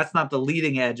that's not the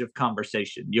leading edge of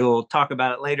conversation. You'll talk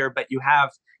about it later, but you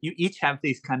each have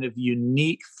these kind of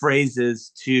unique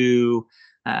phrases to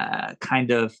kind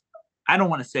of, I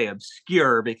don't want to say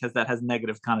obscure because that has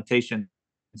negative connotations,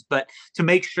 but to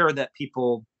make sure that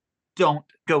people don't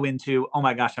go into, oh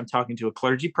my gosh, I'm talking to a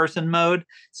clergy person mode,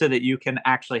 so that you can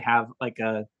actually have like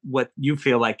what you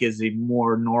feel like is a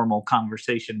more normal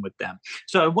conversation with them.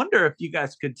 So I wonder if you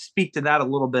guys could speak to that a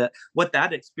little bit, what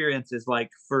that experience is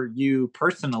like for you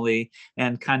personally,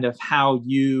 and kind of how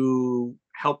you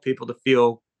help people to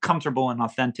feel comfortable and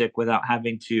authentic without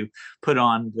having to put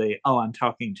on I'm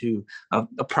talking to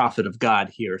a prophet of God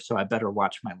here, so I better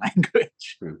watch my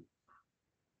language.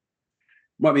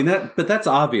 Well, I mean but that's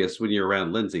obvious when you're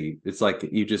around Lindsay. It's like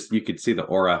you could see the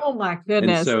aura. Oh my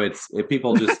goodness. And so if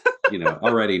people just,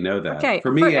 already know that. Okay,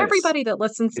 For me, for everybody that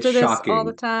listens to this shocking. all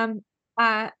the time,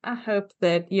 I hope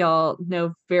that y'all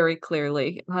know very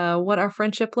clearly what our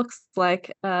friendship looks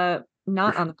like, not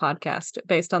on the podcast,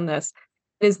 based on this,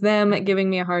 is them giving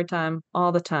me a hard time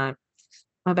all the time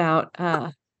about,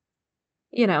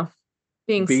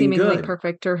 being seemingly good.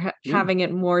 perfect or having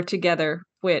it more together,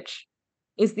 which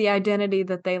is the identity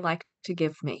that they like to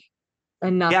give me,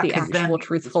 and not the actual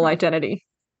truthful identity.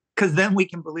 Because then we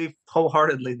can believe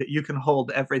wholeheartedly that you can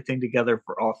hold everything together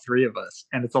for all three of us,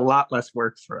 and it's a lot less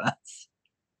work for us.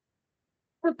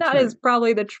 But that is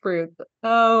probably the truth.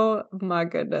 Oh my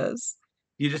goodness.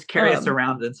 You just carry us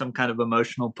around in some kind of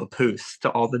emotional papoose to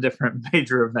all the different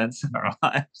major events in our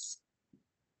lives.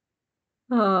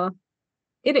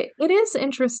 It is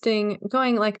interesting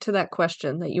going like to that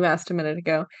question that you asked a minute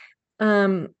ago.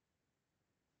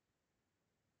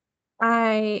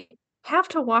 I have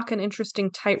to walk an interesting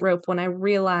tightrope when I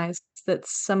realize that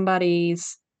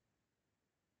somebody's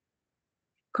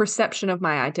perception of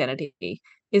my identity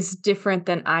is different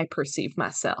than I perceive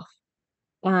myself.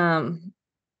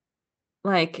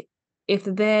 Like if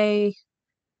they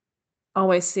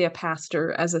always see a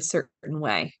pastor as a certain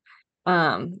way,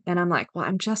 and I'm like, well,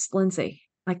 I'm just Lindsay.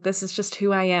 Like this is just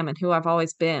who I am and who I've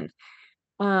always been.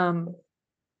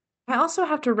 I also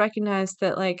have to recognize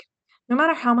that, like, no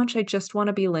matter how much I just want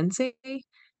to be Lindsay,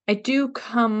 I do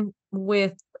come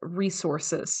with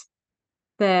resources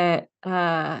that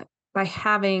by my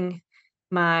having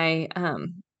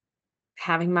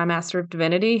my Master of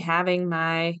Divinity, having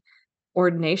my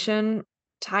ordination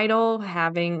title,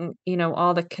 having,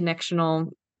 all the connectional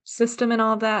system and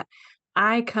all that,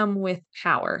 I come with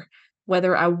power,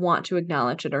 whether I want to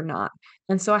acknowledge it or not.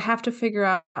 And so I have to figure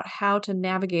out how to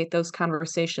navigate those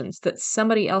conversations that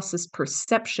somebody else's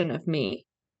perception of me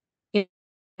in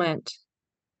the moment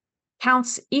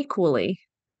counts equally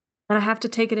and I have to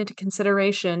take it into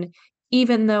consideration,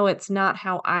 even though it's not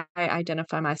how I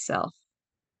identify myself.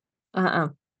 Uh-uh.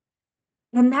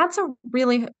 And that's a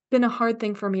really been a hard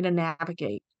thing for me to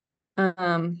navigate.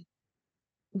 Um,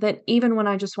 that even when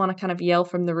I just wanna kind of yell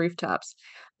from the rooftops,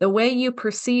 "The way you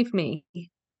perceive me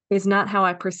is not how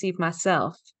I perceive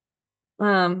myself."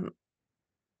 Um,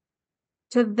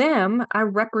 to them, I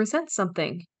represent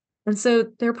something, and so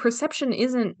their perception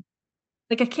isn't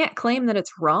like, I can't claim that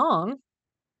it's wrong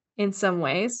in some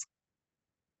ways.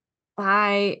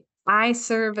 I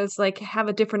serve as, like, have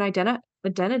a different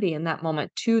identity in that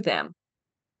moment to them,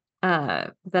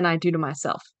 than I do to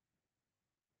myself.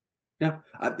 Yeah,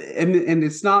 and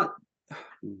it's not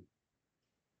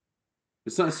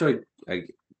necessarily,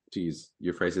 to use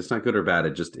your phrase, it's not good or bad.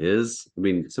 It just is. I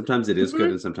mean, sometimes it is good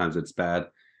Mhm, and sometimes it's bad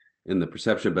in the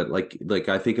perception. But like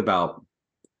I think about,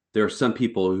 there are some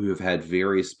people who have had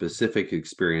very specific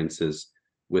experiences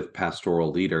with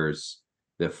pastoral leaders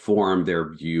that form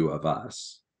their view of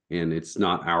us, and it's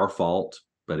not our fault,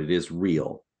 but it is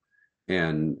real.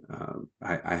 And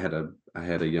I had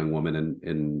a young woman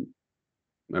in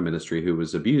my ministry who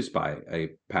was abused by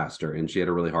a pastor, and she had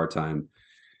a really hard time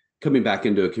coming back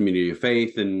into a community of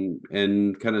faith,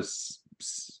 and kind of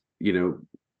you know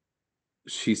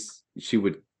she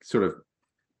would sort of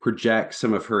project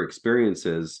some of her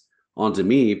experiences onto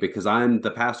me because I'm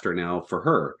the pastor now for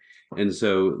her. And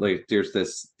so like there's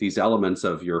these elements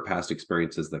of your past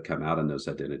experiences that come out in those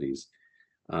identities.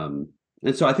 Um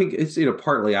and so I think it's,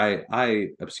 partly I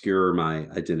obscure my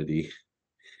identity.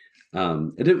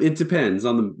 It depends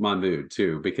on my mood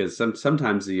too, because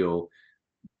sometimes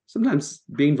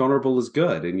being vulnerable is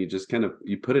good, and you just kind of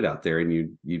you put it out there, and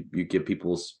you give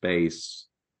people space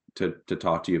to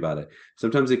talk to you about it.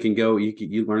 Sometimes it can go,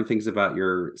 you learn things about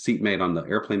your seatmate on the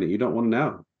airplane that you don't want to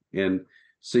know. And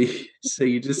so so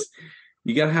you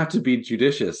gotta have to be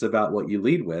judicious about what you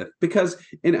lead with, because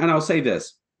and I'll say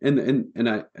this, and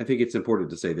I think it's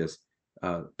important to say this.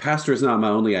 Pastor is not my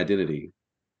only identity,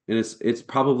 and it's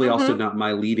probably also mhm. not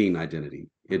my leading identity.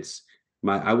 It's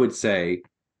my, I would say,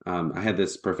 I had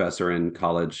this professor in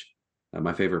college,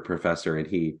 my favorite professor, and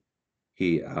he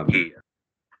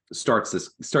start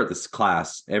this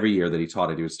class every year that he taught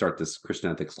it. He would start this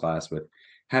Christian ethics class with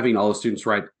having all the students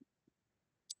write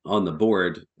on the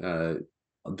board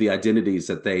the identities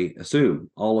that they assume,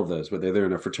 all of those, whether they're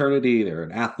in a fraternity, they're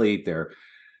an athlete, their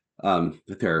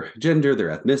gender,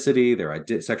 their ethnicity,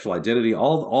 their sexual identity,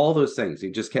 all those things. He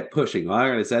just kept pushing. All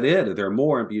right, is that it? Are there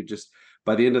more? And you just,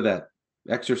 by the end of that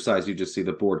exercise, you just see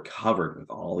the board covered with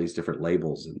all these different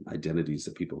labels and identities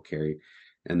that people carry.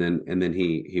 And then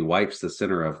he wipes the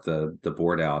center of the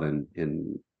board out, and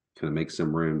kind of makes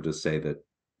some room to say that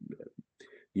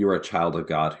you're a child of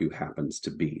God who happens to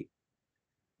be,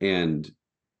 and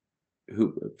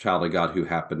who child of God who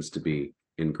happens to be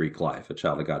in Greek life, a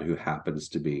child of God who happens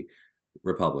to be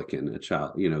Republican, a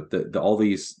child, all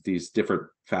these different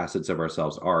facets of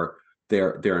ourselves are,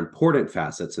 they're important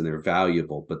facets and they're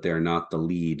valuable, but they're not the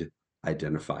lead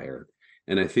identifier.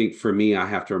 And I think for me, I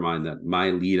have to remind that my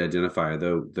lead identifier,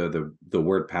 though the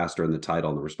word pastor and the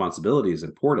title and the responsibility is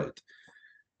important,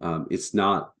 it's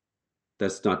not,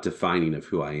 that's not defining of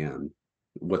who I am.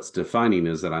 What's defining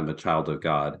is that I'm a child of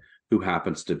God who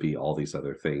happens to be all these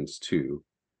other things too.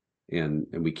 And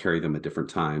we carry them at different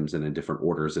times and in different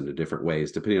orders and in different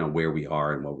ways, depending on where we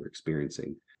are and what we're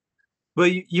experiencing. Well,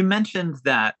 you mentioned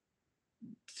that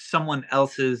someone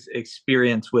else's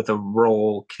experience with a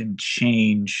role can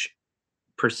change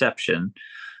perception.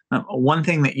 One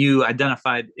thing that you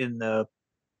identified in the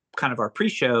kind of our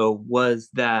pre-show was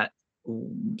that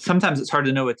sometimes it's hard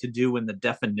to know what to do when the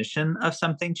definition of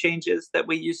something changes that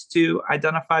we used to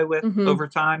identify with Mhm. over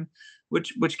time,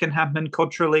 which can happen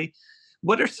culturally.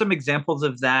 What are some examples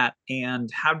of that, and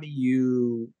how do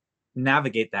you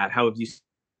navigate that? How have you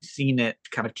seen it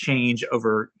kind of change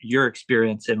over your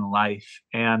experience in life?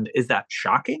 And is that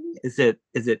shocking? Is it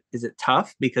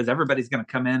tough because everybody's going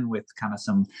to come in with kind of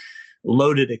some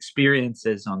loaded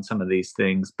experiences on some of these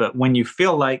things, but when you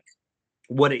feel like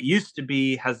what it used to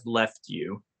be has left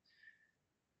you,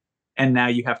 and now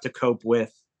you have to cope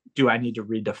with, do I need to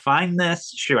redefine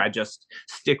this? Should I just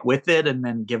stick with it and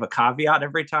then give a caveat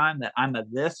every time that I'm a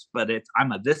this, but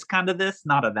I'm a this kind of this,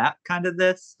 not a that kind of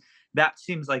this? That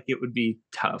seems like it would be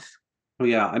tough. Oh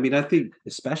yeah, I mean, I think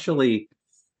especially,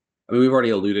 I mean, we've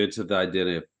already alluded to the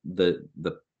identity,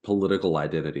 the political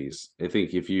identities. I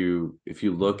think if you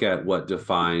look at what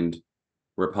defined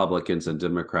Republicans and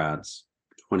Democrats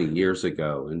 20 years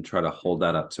ago and try to hold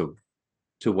that up to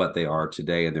what they are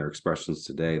today and their expressions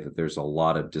today, that there's a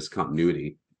lot of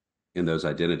discontinuity in those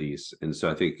identities. And so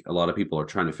I think a lot of people are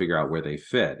trying to figure out where they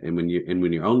fit. And when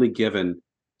you're only given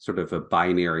sort of a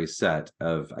binary set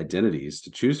of identities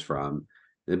to choose from,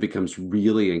 it becomes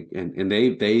really, and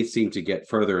they seem to get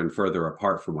further and further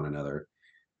apart from one another,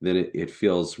 then it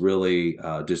feels really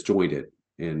disjointed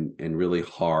and really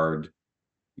hard.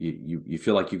 You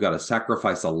feel like you've got to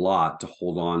sacrifice a lot to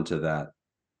hold on to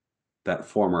that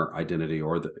former identity,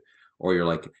 or you're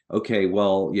like, okay,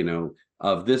 well,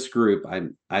 of this group,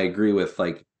 I agree with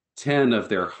like 10 of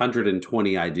their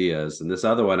 120 ideas, and this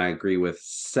other one I agree with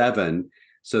 7.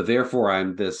 So therefore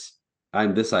I'm this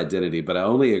identity, but I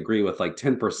only agree with like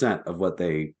 10% of what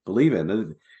they believe in.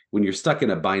 And when you're stuck in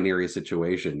a binary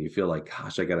situation, you feel like,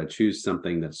 gosh, I got to choose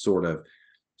something that sort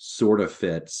of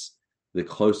fits the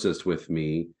closest with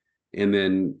me. And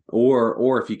then,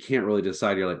 or if you can't really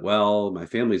decide, you're like, well, my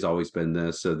family's always been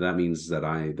this, so that means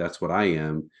that's what I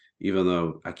am, even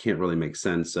though I can't really make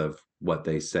sense of what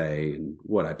they say and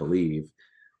what I believe.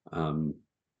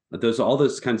 But there's all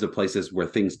those kinds of places where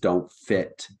things don't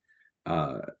fit,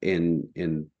 in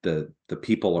the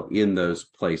people in those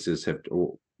places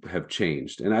have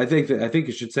changed. And I think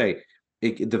you should say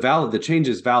the change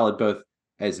is valid both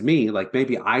as me, like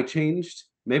maybe I changed,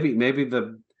 maybe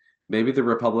the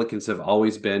Republicans have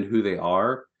always been who they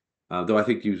are, though I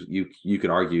think you could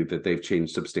argue that they've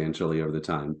changed substantially over the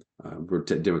time. We're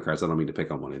Democrats. I don't mean to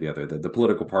pick on one or the other. The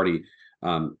political party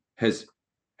has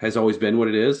always been what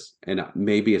it is, and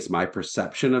maybe it's my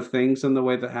perception of things and the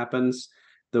way that happens,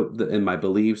 and my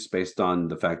beliefs based on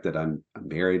the fact that I'm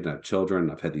married and I have children.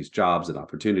 And I've had these jobs and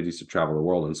opportunities to travel the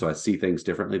world, and so I see things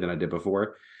differently than I did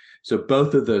before. So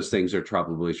both of those things are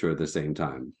probably true at the same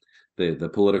time.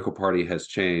 The political party has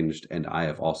changed, and I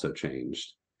have also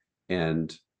changed,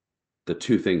 and the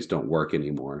two things don't work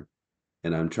anymore.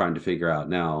 And I'm trying to figure out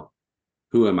now,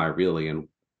 who am I really, and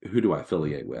who do I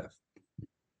affiliate with?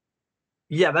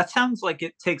 Yeah, that sounds like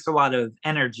it takes a lot of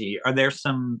energy. Are there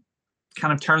some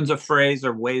kind of turns of phrase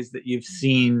or ways that you've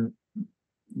seen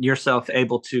yourself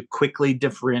able to quickly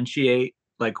differentiate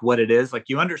like what it is? Like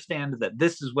you understand that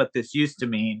this is what this used to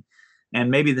mean, and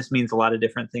maybe this means a lot of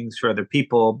different things for other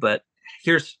people, but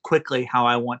here's quickly how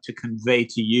I want to convey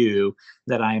to you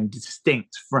that I am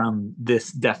distinct from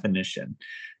this definition,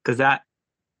 because that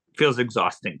feels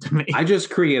exhausting to me. I just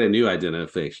create a new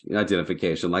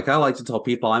identification. Like I like to tell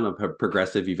people I'm a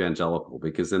progressive evangelical,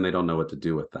 because then they don't know what to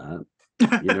do with that.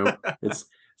 It's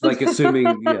like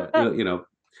assuming, yeah,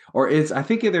 or I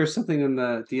think there's something in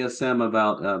the DSM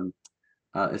about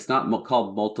it's not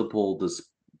called multiple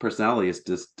personality, it's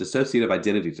dissociative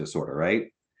identity disorder, right?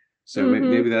 So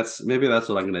maybe that's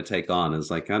what I'm going to take on,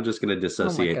 is like I'm just going to Oh my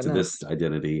dissociate to goodness. this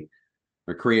identity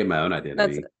or create my own That's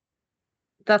identity.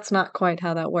 that's not quite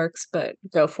how that works, but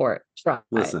go for it. Try it.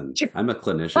 Listen, I'm a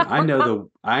clinician.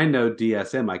 I know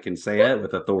DSM. I can say it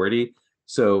with authority.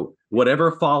 So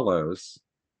whatever follows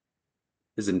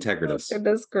is Oh, integritous.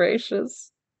 goodness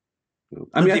gracious.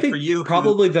 I mean, I Lindsay, for think you who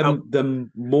probably the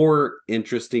more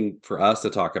interesting for us to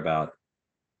talk about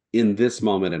in this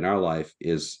moment in our life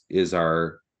is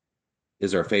our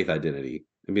faith identity.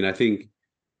 I mean, I think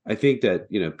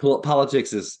that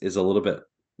politics is a little bit,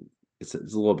 it's a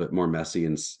little bit more messy,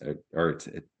 and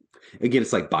again,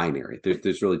 it's like binary.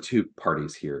 There's really two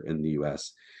parties here in the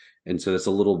U.S., and so it's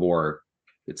a little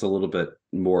bit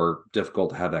more difficult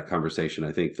to have that conversation,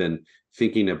 I think, than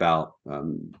thinking about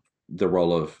the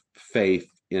role of faith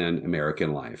in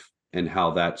American life and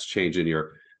how that's changing.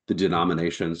 The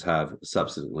denominations have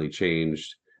substantially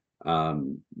changed.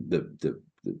 The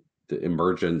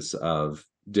emergence of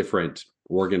different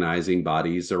organizing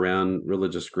bodies around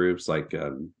religious groups, like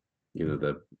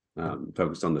the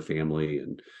focused on the family,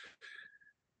 and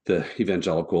the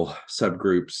evangelical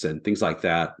subgroups and things like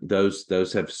that.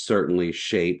 Those have certainly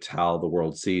shaped how the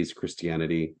world sees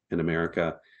Christianity in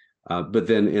America. But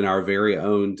then in our very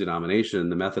own denomination,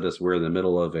 the Methodists, we're in the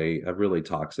middle of a really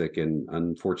toxic and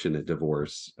unfortunate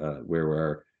divorce,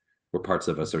 where parts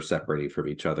of us are separating from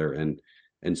each other, and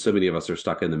so many of us are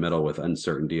stuck in the middle with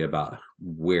uncertainty about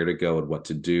where to go and what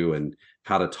to do and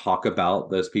how to talk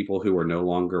about those people who are no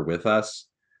longer with us.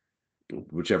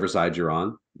 Whichever side you're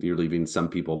on, you're leaving some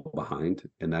people behind,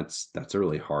 and that's a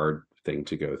really hard thing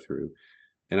to go through.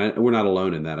 And we're not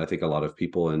alone in that. I think a lot of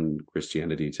people in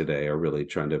Christianity today are really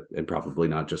trying to, and probably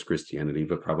not just Christianity,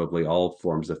 but probably all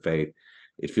forms of faith.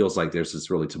 It feels like there's this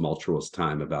really tumultuous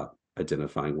time about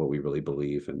identifying what we really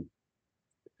believe and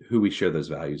who we share those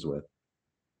values with.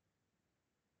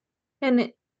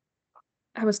 And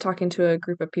I was talking to a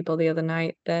group of people the other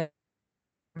night that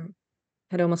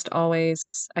had almost always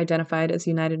identified as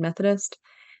United Methodist,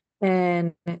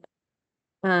 and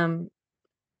um,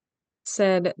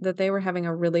 said that they were having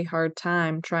a really hard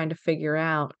time trying to figure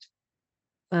out,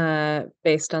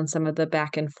 based on some of the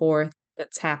back and forth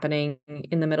that's happening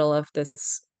in the middle of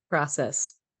this process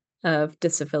of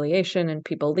disaffiliation and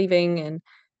people leaving,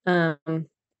 and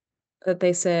that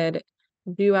they said,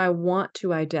 "Do I want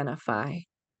to identify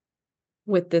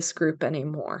with this group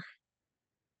anymore?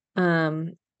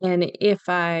 Um, and if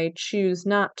I choose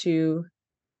not to,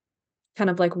 kind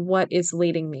of like what is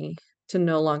leading me to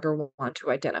no longer want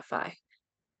to identify?"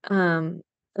 Um,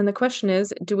 and the question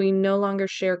is, do we no longer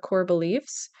share core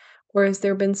beliefs, or has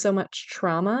there been so much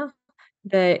trauma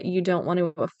that you don't want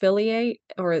to affiliate,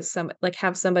 or is some like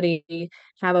have somebody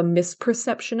have a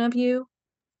misperception of you?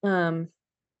 Um,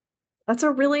 that's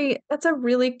a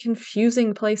really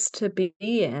confusing place to be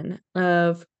in,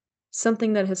 of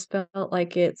something that has felt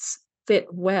like it's fit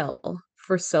well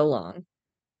for so long.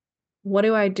 What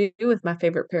do I do with my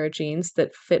favorite pair of jeans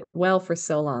that fit well for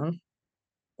so long?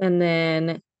 And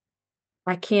then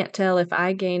I can't tell if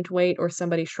I gained weight or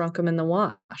somebody shrunk them in the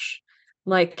wash.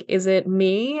 Like, is it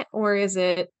me or is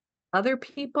it other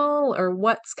people, or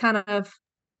what's kind of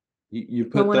You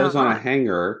put going those on a on?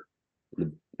 hanger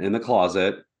in the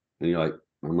closet, and you're like,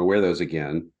 I'm gonna wear those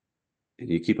again, and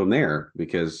you keep them there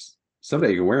because someday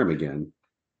you can wear them again.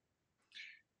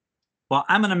 Well,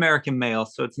 I'm an American male,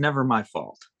 so it's never my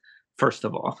fault. First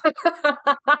of all,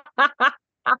 I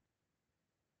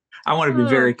want to be Oh,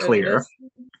 very clear. goodness.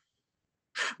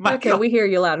 Okay, Michael, we hear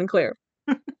you loud and clear.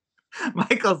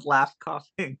 Michael's laugh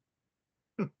coughing.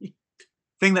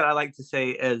 Thing that I like to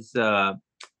say is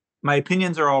my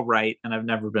opinions are all right, and I've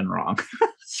never been wrong.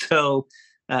 So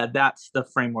that's the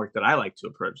framework that I like to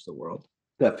approach the world.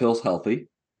 That feels healthy, Mhm.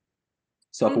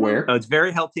 self-aware. Oh, it's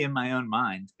very healthy in my own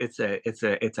mind. It's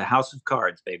a house of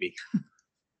cards, baby.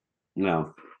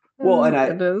 No, well, Oh,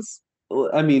 and goodness.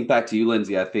 I mean, back to you,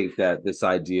 Lindsay. I think that this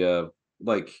idea of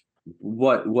like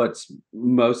what's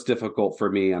most difficult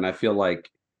for me, and I feel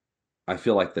like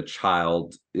the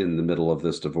child in the middle of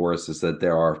this divorce is that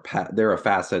there are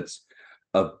facets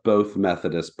of both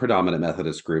predominant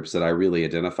Methodist groups that I really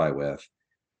identify with,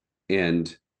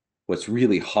 and what's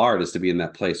really hard is to be in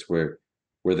that place where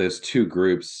those two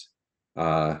groups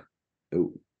uh,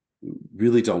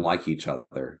 really don't like each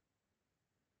other,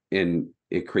 and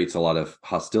it creates a lot of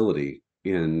hostility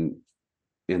in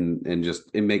just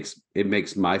it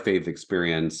makes my faith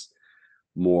experience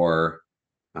more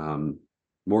um,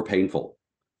 more painful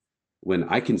when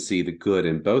I can see the good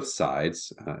in both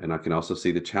sides, and I can also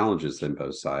see the challenges in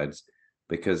both sides,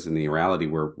 because in the reality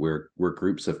we're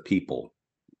groups of people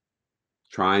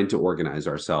trying to organize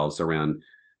ourselves around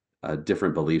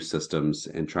different belief systems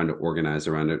and trying to organize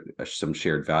around some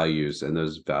shared values, and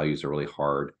those values are really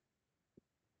hard.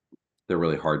 They're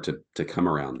really hard to come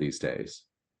around these days.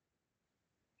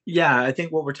 Yeah, I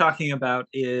think what we're talking about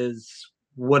is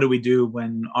what do we do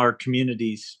when our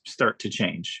communities start to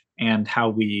change and how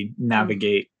we Mm.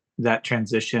 navigate that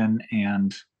transition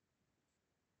and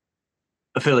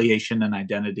affiliation and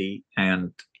identity,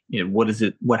 and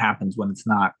what happens when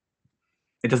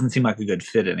it doesn't seem like a good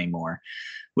fit anymore,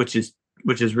 which is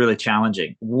really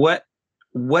challenging. What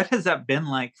has that been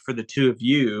like for the two of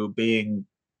you, being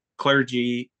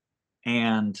clergy,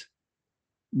 and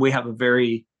we have a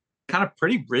very kind of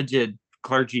pretty rigid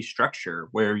clergy structure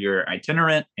where you're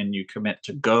itinerant and you commit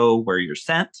to go where you're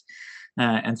sent,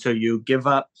 and so you give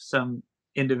up some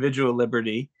individual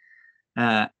liberty,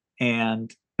 and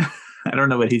I don't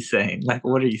know what he's saying. Like,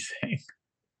 what are you saying?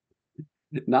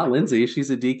 Not Lindsay. She's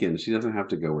a deacon. She doesn't have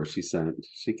to go where she's sent.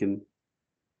 She can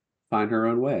find her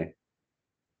own way.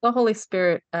 The Holy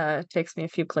Spirit, takes me a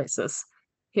few places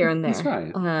here and That's there.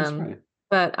 right. That's right.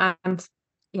 But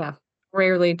yeah,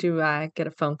 rarely do I get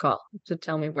a phone call to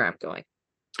tell me where I'm going.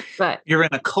 But You're in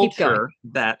a keep going. culture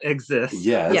that exists.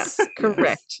 Yes. Yes, Yes.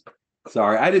 correct.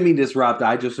 Sorry, I didn't mean to disrupt.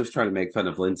 I just was trying to make fun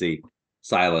of Lindsay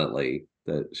silently,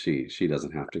 that she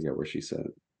doesn't have to go where she said.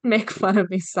 Make fun of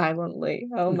me silently.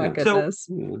 Oh my Yeah. So goodness.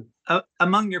 Yeah.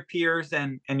 among your peers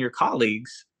and your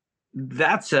colleagues,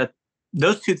 that's a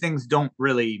those two things don't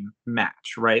really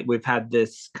match, right? We've had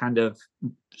this kind of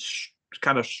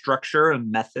structure and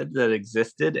method that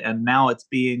existed, and now it's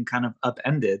being kind of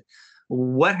upended.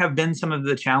 What have been some of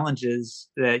the challenges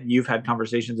that you've had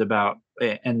conversations about,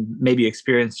 and maybe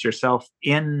experienced yourself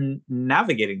in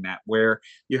navigating that, where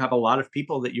you have a lot of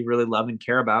people that you really love and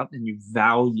care about, and you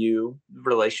value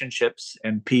relationships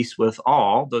and peace with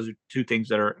all? Those are two things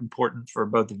that are important for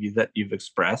both of you that you've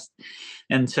expressed.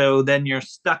 And so then you're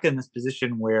stuck in this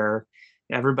position where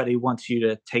everybody wants you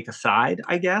to take a side,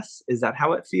 I guess. Is that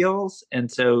how it feels?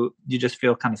 And so you just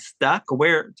feel kind of stuck.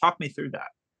 Talk me through that.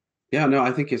 Yeah, no,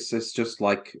 I think it's just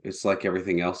like it's like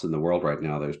everything else in the world right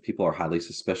now. There's people are highly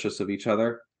suspicious of each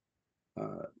other,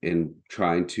 in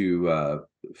trying to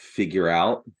figure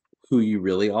out who you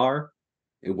really are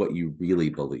and what you really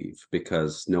believe,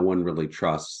 because no one really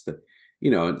trusts that.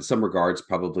 In some regards,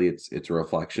 probably it's a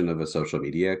reflection of a social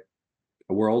media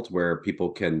world where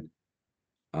people can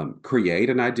create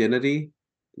an identity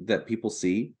that people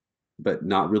see, but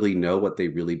not really know what they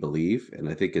really believe. And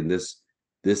I think in this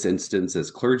instance, as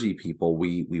clergy people,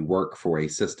 we work for a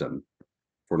system,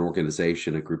 for an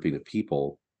organization, a grouping of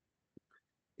people,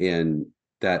 and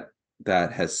that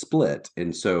that has split.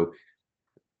 And so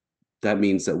that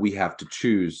means that we have to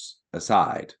choose a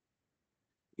side.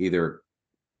 Either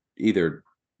either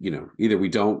either we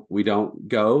don't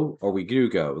go, or we do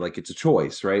go. Like, it's a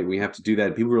choice, right? We have to do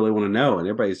that. People really want to know, and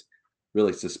everybody's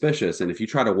really suspicious. And if you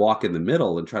try to walk in the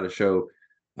middle and try to show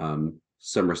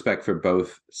some respect for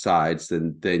both sides,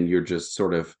 then you're just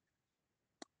sort of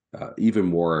even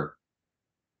more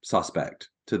suspect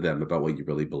to them about what you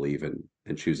really believe in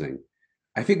and choosing.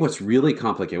 I think what's really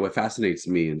complicated, what fascinates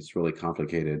me, and it's really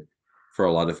complicated for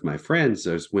a lot of my friends,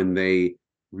 is when they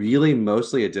really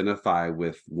mostly identify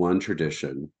with one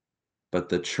tradition, but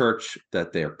the church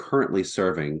that they're currently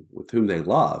serving, with whom they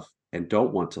love and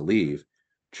don't want to leave,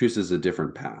 chooses a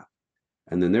different path.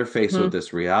 And then they're faced with Mhm.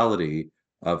 this reality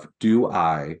of, do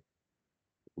I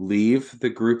leave the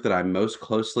group that I'm most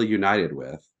closely united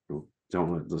with? I don't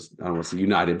want to say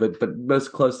united, but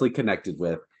most closely connected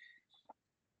with,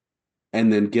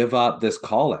 and then give up this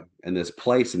calling and this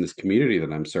place and this community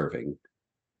that I'm serving?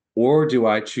 Or do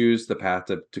I choose the path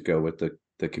to go with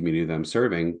the community that I'm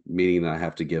serving, meaning that I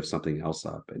have to give something else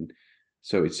up? And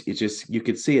so it's just, you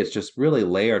could see it's just really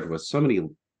layered with so many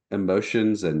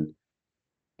emotions, uh,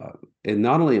 and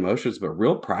not only emotions, but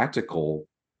real practical,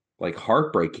 like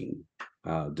heartbreaking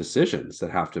decisions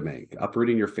that have to make.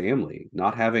 Uprooting your family,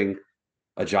 not having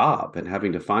a job and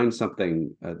having to find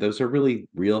something. Those are really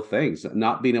real things.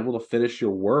 Not being able to finish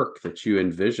your work that you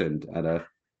envisioned at a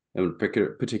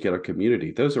particular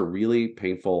community. Those are really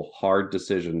painful, hard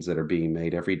decisions that are being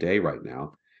made every day right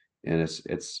now, and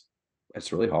it's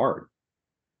really hard.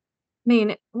 I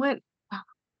mean, what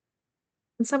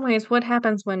in some ways, what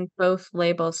happens when both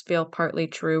labels feel partly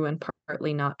true and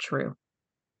partly not true?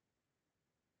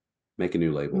 Make a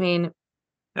new I label. mean,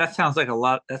 That sounds like a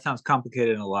lot. That sounds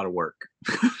complicated and a lot of work.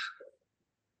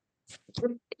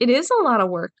 it is a lot of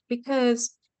work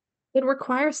because it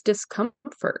requires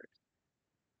discomfort.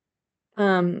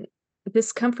 Um,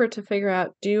 Discomfort to figure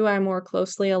out, do I more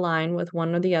closely align with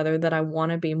one or the other that I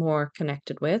want to be more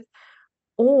connected with?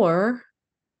 Or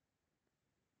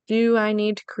do I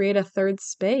need to create a third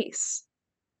space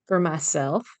for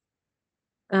myself?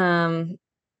 Um,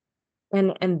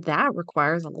 and that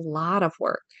requires a lot of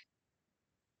work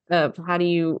of how do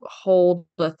you hold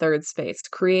the third space,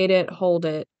 create it, hold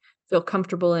it, feel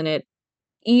comfortable in it,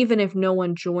 even if no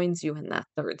one joins you in that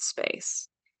third space.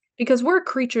 Because we're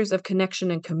creatures of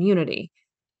connection and community.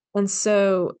 And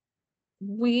so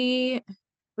we,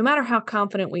 no matter how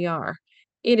confident we are,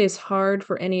 it is hard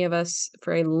for any of us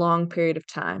for a long period of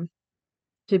time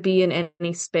to be in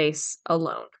any space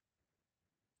alone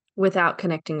without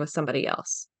connecting with somebody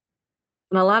else.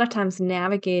 And a lot of times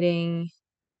navigating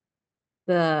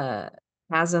the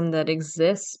chasm that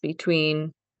exists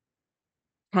between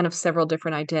kind of several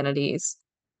different identities.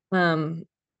 Um,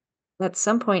 at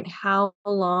some point, how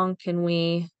long can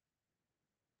we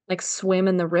like swim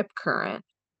in the rip current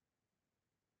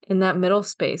in that middle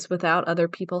space without other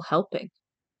people helping?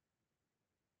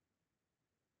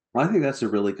 I think that's a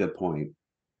really good point.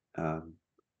 Um,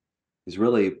 is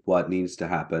really what needs to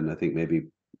happen. I think maybe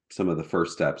some of the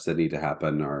first steps that need to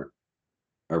happen are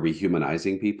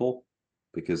rehumanizing people,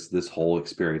 because this whole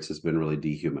experience has been really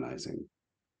dehumanizing.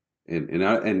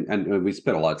 And we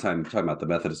spent a lot of time talking about the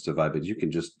Methodist divide, but you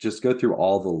can just go through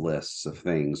all the lists of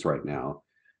things right now.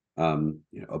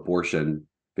 Abortion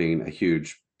being a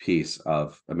huge piece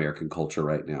of American culture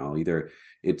right now.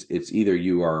 It's either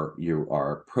you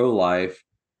are pro-life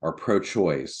or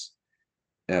pro-choice,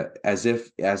 as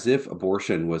if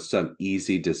abortion was some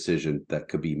easy decision that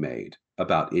could be made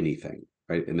about anything,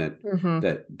 right? And that Mhm.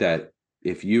 that that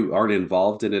if you aren't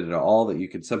involved in it at all, that you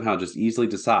can somehow just easily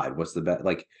decide what's the best.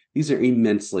 Like, these are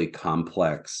immensely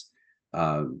complex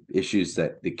issues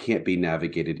that they can't be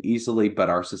navigated easily. But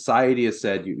our society has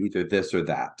said you either this or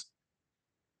that,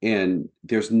 and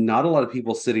there's not a lot of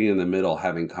people sitting in the middle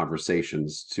having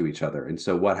conversations to each other. And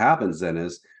so what happens then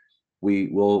is we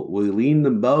lean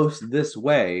the most this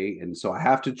way, and so I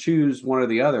have to choose one or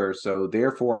the other, so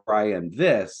therefore I am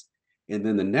this. And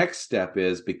then the next step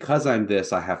is, because I'm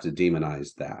this, I have to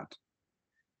demonize that.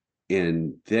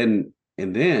 and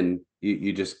then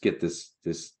you just get this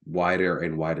wider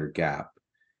and wider gap.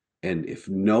 And if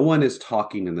no one is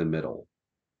talking in the middle,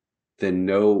 then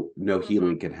no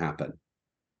healing can happen.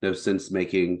 No sense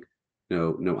making,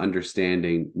 no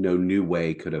understanding, no new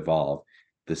way could evolve.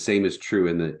 The same is true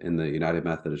in the United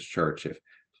Methodist Church.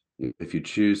 If you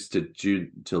choose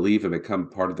to leave and become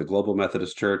part of the Global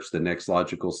Methodist Church, the next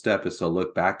logical step is to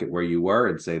look back at where you were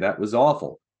and say that was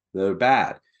awful, they're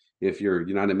bad. If you're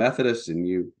United Methodist and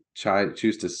you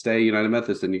choose to stay United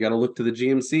Methodist, then you got to look to the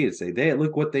GMC and say,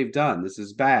 look what they've done. This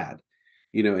is bad.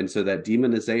 And so that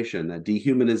demonization, that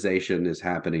dehumanization is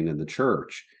happening in the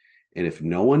church. And if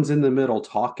no one's in the middle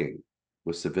talking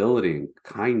with civility and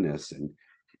kindness and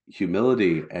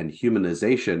humility and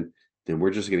humanization, then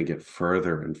we're just going to get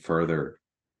further and further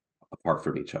apart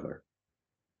from each other.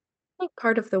 I think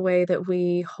part of the way that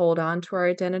we hold on to our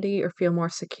identity or feel more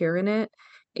secure in it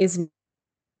is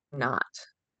not.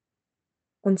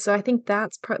 And so I think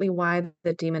that's partly why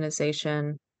the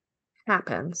demonization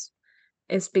happens,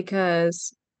 is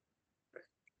because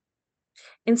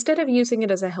instead of using it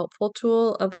as a helpful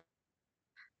tool of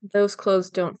those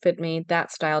clothes don't fit me,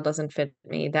 that style doesn't fit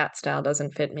me, that style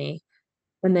doesn't fit me,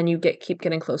 and then you keep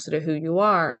getting closer to who you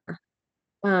are,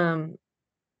 um,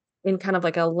 in kind of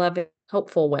like a loving,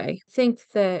 helpful way. I think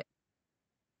that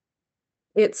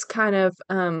it's kind of,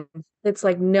 it's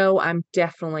like, "No, I'm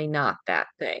definitely not that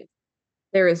thing.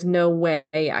 There is no way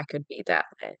I could be that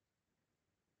way."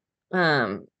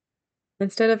 Um,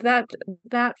 Instead of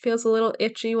that feels a little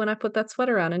itchy when I put that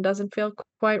sweater on and doesn't feel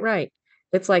quite right.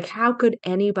 It's like, how could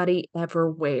anybody ever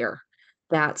wear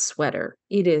that sweater?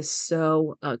 It is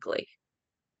so ugly.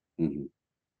 Mhm.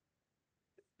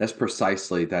 That's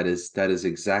precisely that is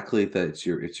exactly that.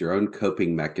 It's your own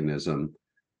coping mechanism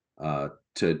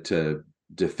to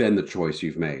defend the choice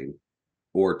you've made,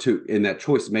 or and that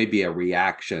choice may be a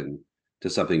reaction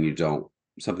to something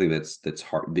that's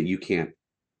hard, that you can't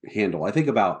handle. I think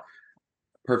about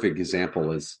perfect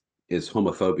example is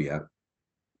homophobia.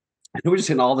 We're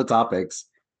just in all the topics,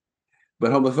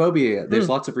 but homophobia. There's Mm.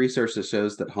 lots of research that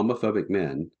shows that homophobic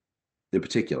men, in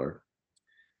particular,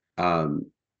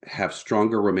 um, have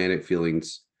stronger romantic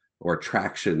feelings or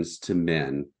attractions to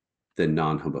men than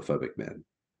non-homophobic men.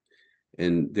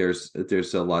 And there's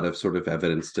a lot of sort of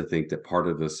evidence to think that part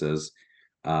of this is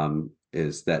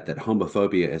that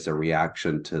homophobia is a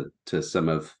reaction to some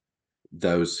of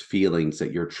those feelings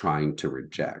that you're trying to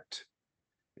reject.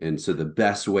 And so the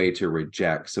best way to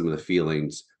reject some of the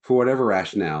feelings for whatever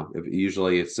rationale,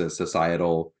 usually it's a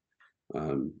societal,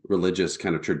 religious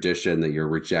kind of tradition that you're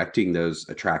rejecting those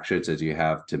attractions as you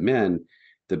have to men,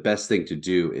 the best thing to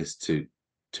do is to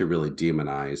really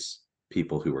demonize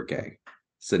people who are gay.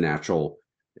 It's a natural.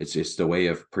 It's just a way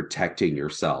of protecting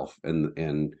yourself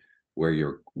and where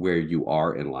you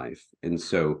are in life. And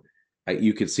so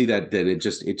you could see that then it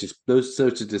just those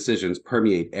sorts of decisions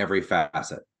permeate every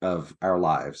facet of our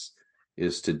lives,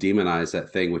 is to demonize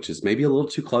that thing which is maybe a little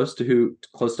too close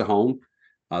to home,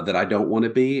 that I don't want to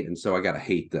be, and so I got to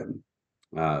hate them,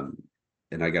 um,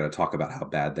 and I got to talk about how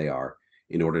bad they are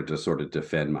in order to sort of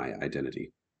defend my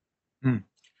identity. Hmm.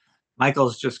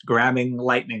 Michael's just grabbing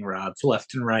lightning rods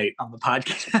left and right on the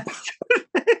podcast.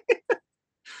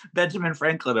 Benjamin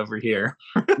Franklin over here.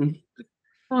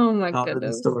 Oh my Calm in the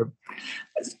goodness. storm.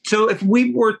 So if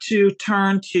we were to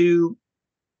turn to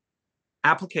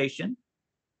application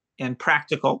and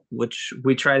practical, which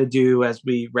we try to do as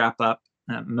we wrap up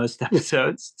most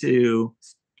episodes, to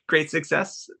great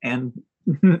success and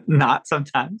not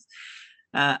sometimes.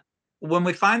 Uh, when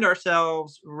we find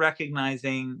ourselves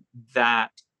recognizing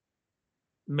that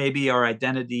maybe our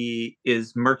identity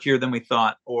is murkier than we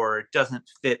thought, or it doesn't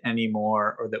fit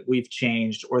anymore, or that we've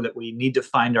changed, or that we need to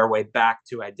find our way back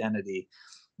to identity,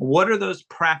 what are those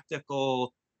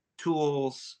practical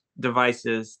tools,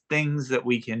 devices, things that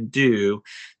we can do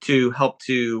to help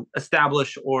to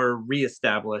establish or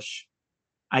reestablish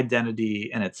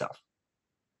identity in itself?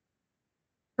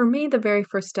 For me, the very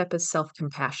first step is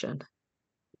self-compassion.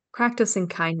 Practicing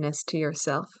kindness to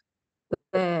yourself.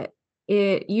 That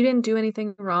you didn't do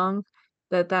anything wrong,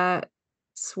 that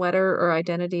sweater or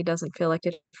identity doesn't feel like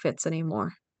it fits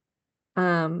anymore.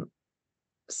 Um,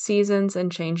 Seasons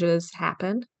and changes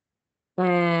happen,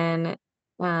 and,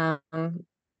 um,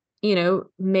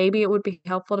 maybe it would be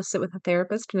helpful to sit with a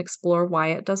therapist and explore why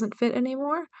it doesn't fit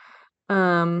anymore.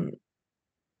 Um,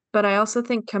 but I also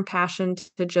think compassion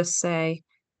to just say,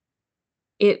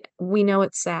 we know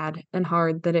it's sad and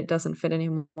hard that it doesn't fit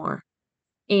anymore,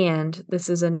 and this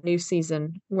is a new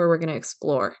season where we're gonna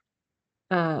explore,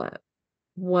 uh,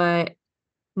 what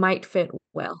might fit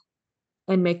well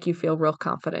and make you feel real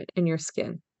confident in your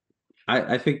skin.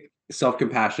 I think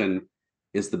self-compassion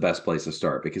is the best place to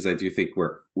start, because I do think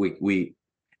we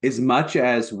as much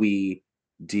as we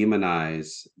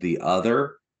demonize the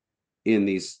other in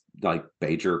these like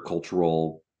major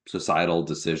cultural societal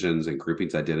decisions and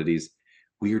groupings identities,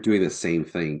 we are doing the same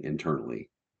thing internally.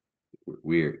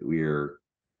 We're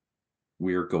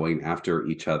we're going after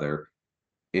each other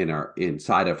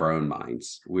inside of our own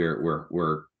minds.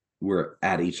 We're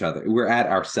at each other. We're at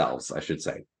ourselves, I should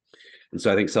say. And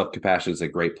so I think self-compassion is a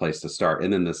great place to start.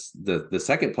 And then the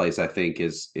second place I think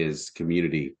is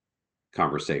community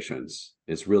conversations.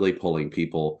 It's really pulling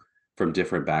people from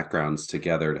different backgrounds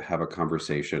together to have a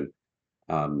conversation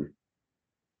um,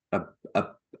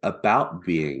 about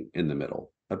being in the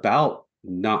middle, about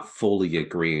not fully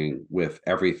agreeing with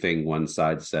everything one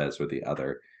side says or the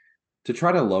other, to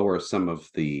try to lower some of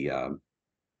the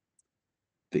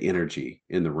energy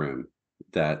in the room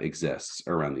that exists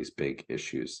around these big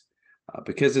issues.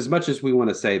 Because as much as we want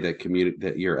to say that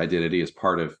that your identity is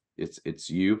part of it's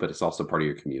you, but it's also part of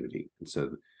your community.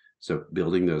 And so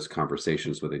building those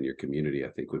conversations within your community, I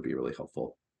think, would be a really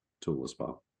helpful tool as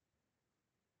well.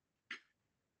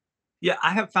 Yeah,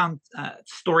 I have found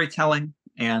storytelling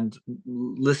and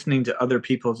listening to other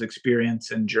people's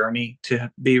experience and journey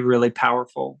to be really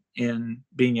powerful in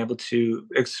being able to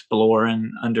explore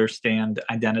and understand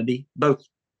identity, both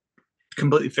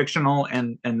completely fictional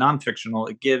and non-fictional.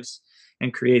 It gives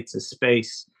and creates a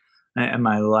space in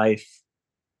my life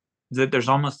that there's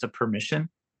almost a permission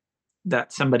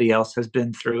that somebody else has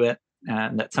been through it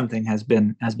and that something has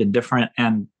been different.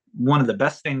 And one of the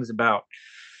best things about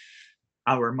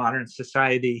our modern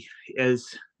society is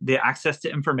the access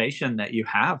to information that you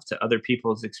have to other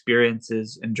people's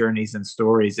experiences and journeys and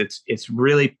stories. It's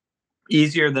really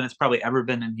easier than it's probably ever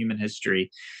been in human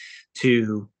history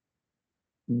to,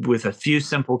 with a few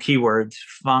simple keywords,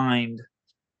 find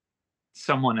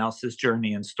someone else's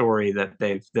journey and story that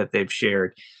they've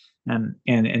shared,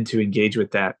 and to engage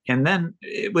with that. And then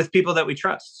with people that we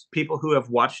trust, people who have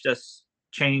watched us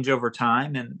change over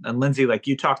time. And Lindsay, like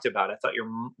you talked about, I thought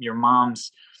your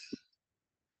mom's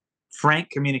frank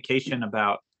communication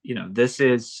about, this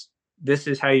is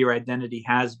how your identity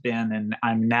has been, and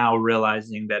I'm now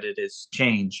realizing that it has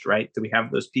changed, right? That we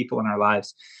have those people in our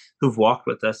lives who've walked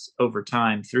with us over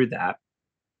time through that,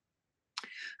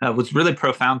 was really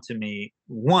profound to me.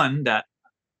 One, that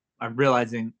I'm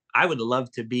realizing I would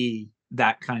love to be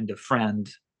that kind of friend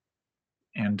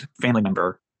and family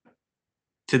member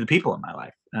to the people in my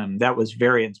life. That was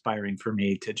very inspiring for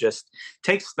me to just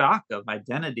take stock of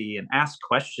identity and ask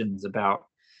questions about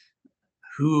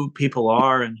who people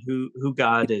are and who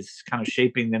God is kind of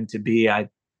shaping them to be. I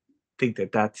think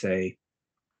that that's a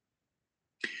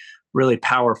really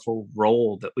powerful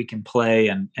role that we can play,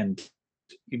 and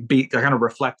be to kind of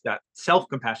reflect that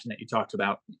self-compassion that you talked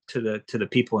about to the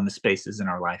people and the spaces in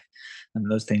our life.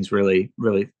 And those things really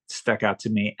stuck out to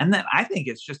me. And then I think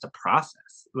it's just a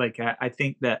process. Like I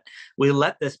think that we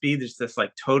let this be this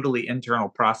like totally internal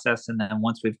process, and then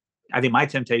once I think my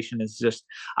temptation is just,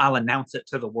 I'll announce it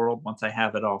to the world once I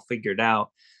have it all figured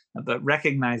out. But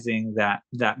recognizing that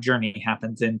that journey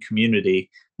happens in community,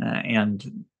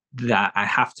 and that I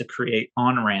have to create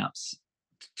on ramps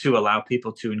to allow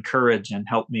people to encourage and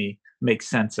help me make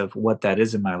sense of what that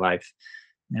is in my life,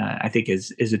 I think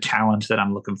is a challenge that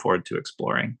I'm looking forward to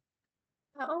exploring.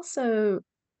 I also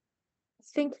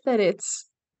think that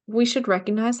we should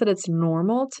recognize that it's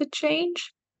normal to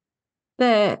change,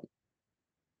 that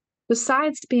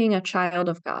besides being a child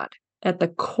of God at the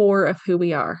core of who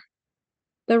we are,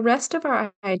 the rest of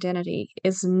our identity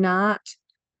is not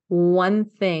one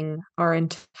thing our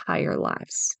entire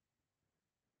lives.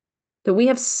 That we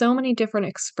have so many different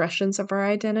expressions of our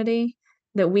identity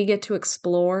that we get to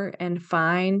explore and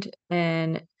find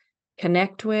and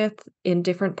connect with in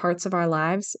different parts of our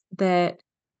lives, that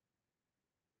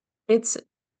it's,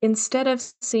 instead of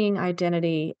seeing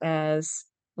identity as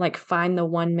like find the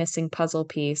one missing puzzle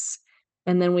piece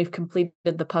and then we've completed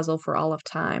the puzzle for all of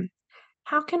time,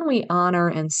 how can we honor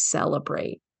and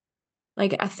celebrate?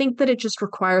 Like, I think that it just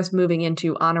requires moving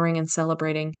into honoring and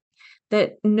celebrating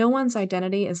that no one's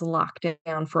identity is locked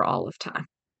down for all of time.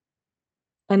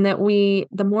 And that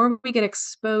the more we get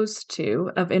exposed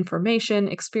to of information,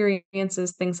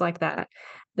 experiences, things like that,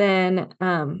 then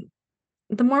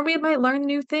the more we might learn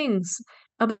new things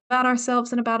about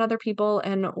ourselves and about other people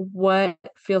and what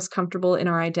feels comfortable in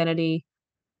our identity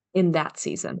in that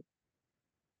season.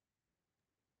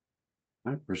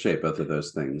 I appreciate both of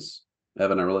those things.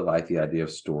 Evan, I really like the idea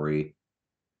of story.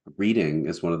 Reading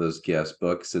is one of those gifts,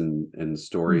 books and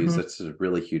stories. Mhm. That's a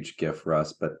really huge gift for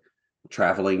us. But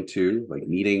traveling too, like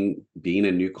being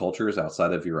in new cultures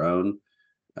outside of your own,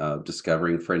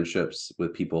 discovering friendships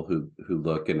with people who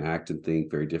look and act and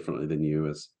think very differently than you,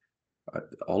 is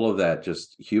all of that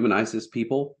just humanizes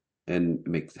people and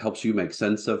helps you make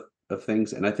sense of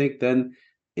things. And I think then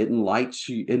it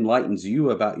enlightens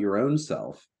you about your own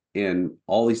self and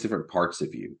all these different parts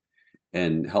of you,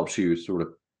 and helps you sort of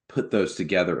put those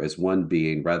together as one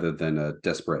being rather than a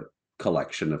desperate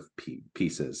collection of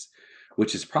pieces,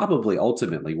 which is probably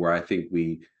ultimately where I think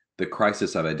the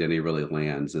crisis of identity really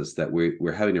lands, is that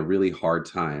we're having a really hard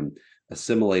time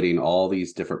assimilating all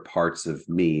these different parts of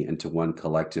me into one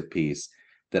collective piece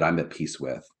that I'm at peace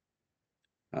with,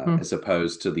 as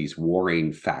opposed to these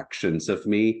warring factions of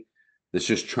me that's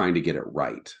just trying to get it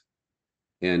right.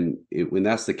 And when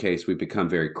that's the case, we become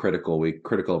very critical. We're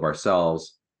critical of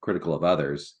ourselves, critical of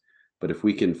others. But if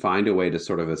we can find a way to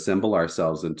sort of assemble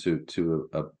ourselves into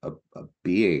a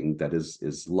being that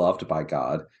is loved by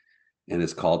God and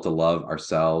is called to love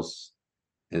ourselves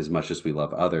as much as we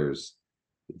love others,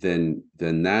 then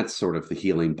that's sort of the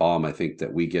healing balm, I think,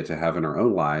 that we get to have in our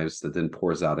own lives, that then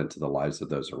pours out into the lives of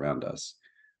those around us.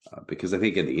 Because I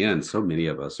think in the end, so many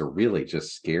of us are really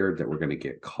just scared that we're going to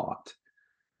get caught,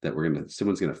 that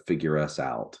someone's going to figure us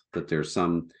out, that there's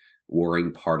some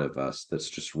warring part of us that's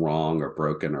just wrong or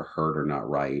broken or hurt or not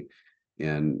right.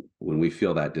 And when we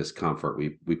feel that discomfort,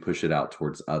 we push it out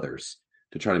towards others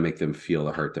to try to make them feel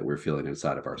the hurt that we're feeling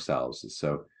inside of ourselves. And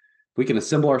so if we can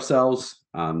assemble ourselves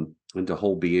into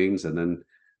whole beings, and then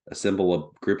assemble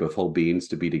a group of whole beings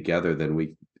to be together,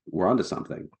 then we're onto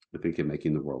something, I think, in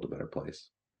making the world a better place.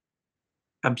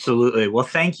 Absolutely. Well,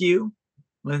 thank you,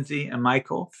 Lindsay and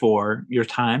Michael, for your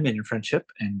time and your friendship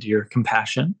and your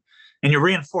compassion and your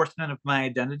reinforcement of my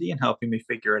identity and helping me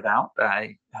figure it out.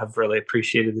 I have really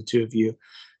appreciated the two of you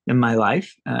in my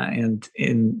life, and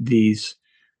in these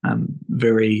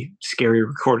very scary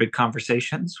recorded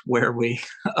conversations where we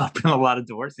open a lot of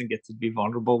doors and get to be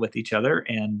vulnerable with each other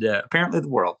and apparently the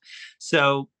world.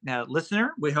 So,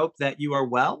 listener, we hope that you are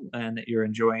well and that you're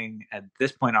enjoying at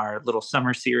this point our little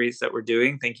summer series that we're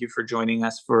doing. Thank you for joining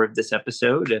us for this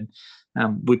episode,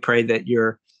 and we pray that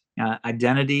your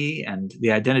identity and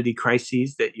the identity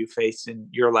crises that you face in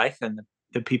your life and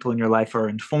the people in your life are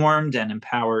informed and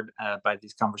empowered by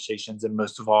these conversations, and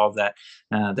most of all, that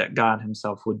God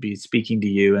Himself would be speaking to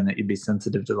you, and that you'd be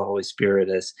sensitive to the Holy Spirit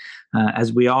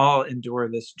as we all endure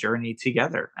this journey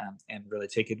together, and really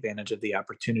take advantage of the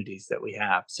opportunities that we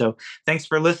have. So, thanks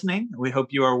for listening. We hope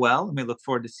you are well, and we look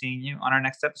forward to seeing you on our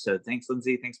next episode. Thanks,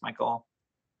 Lindsay. Thanks, Michael.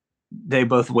 They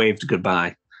both waved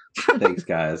goodbye. Thanks,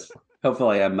 guys.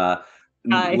 Hopefully, I'm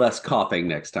less coughing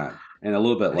next time. And a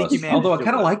little bit less. Although I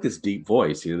kind of like this deep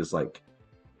voice, this like,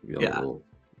 I feel a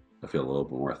little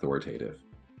bit more authoritative.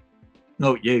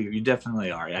 Oh, yeah, you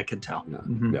definitely are. I could tell. Yeah.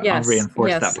 Mm-hmm. Yeah. Yes, I'll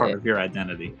reinforce that part of your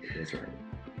identity. That's right.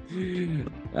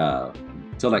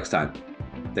 Till next time.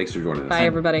 Thanks for joining us. Bye,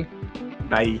 everybody.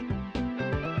 Bye.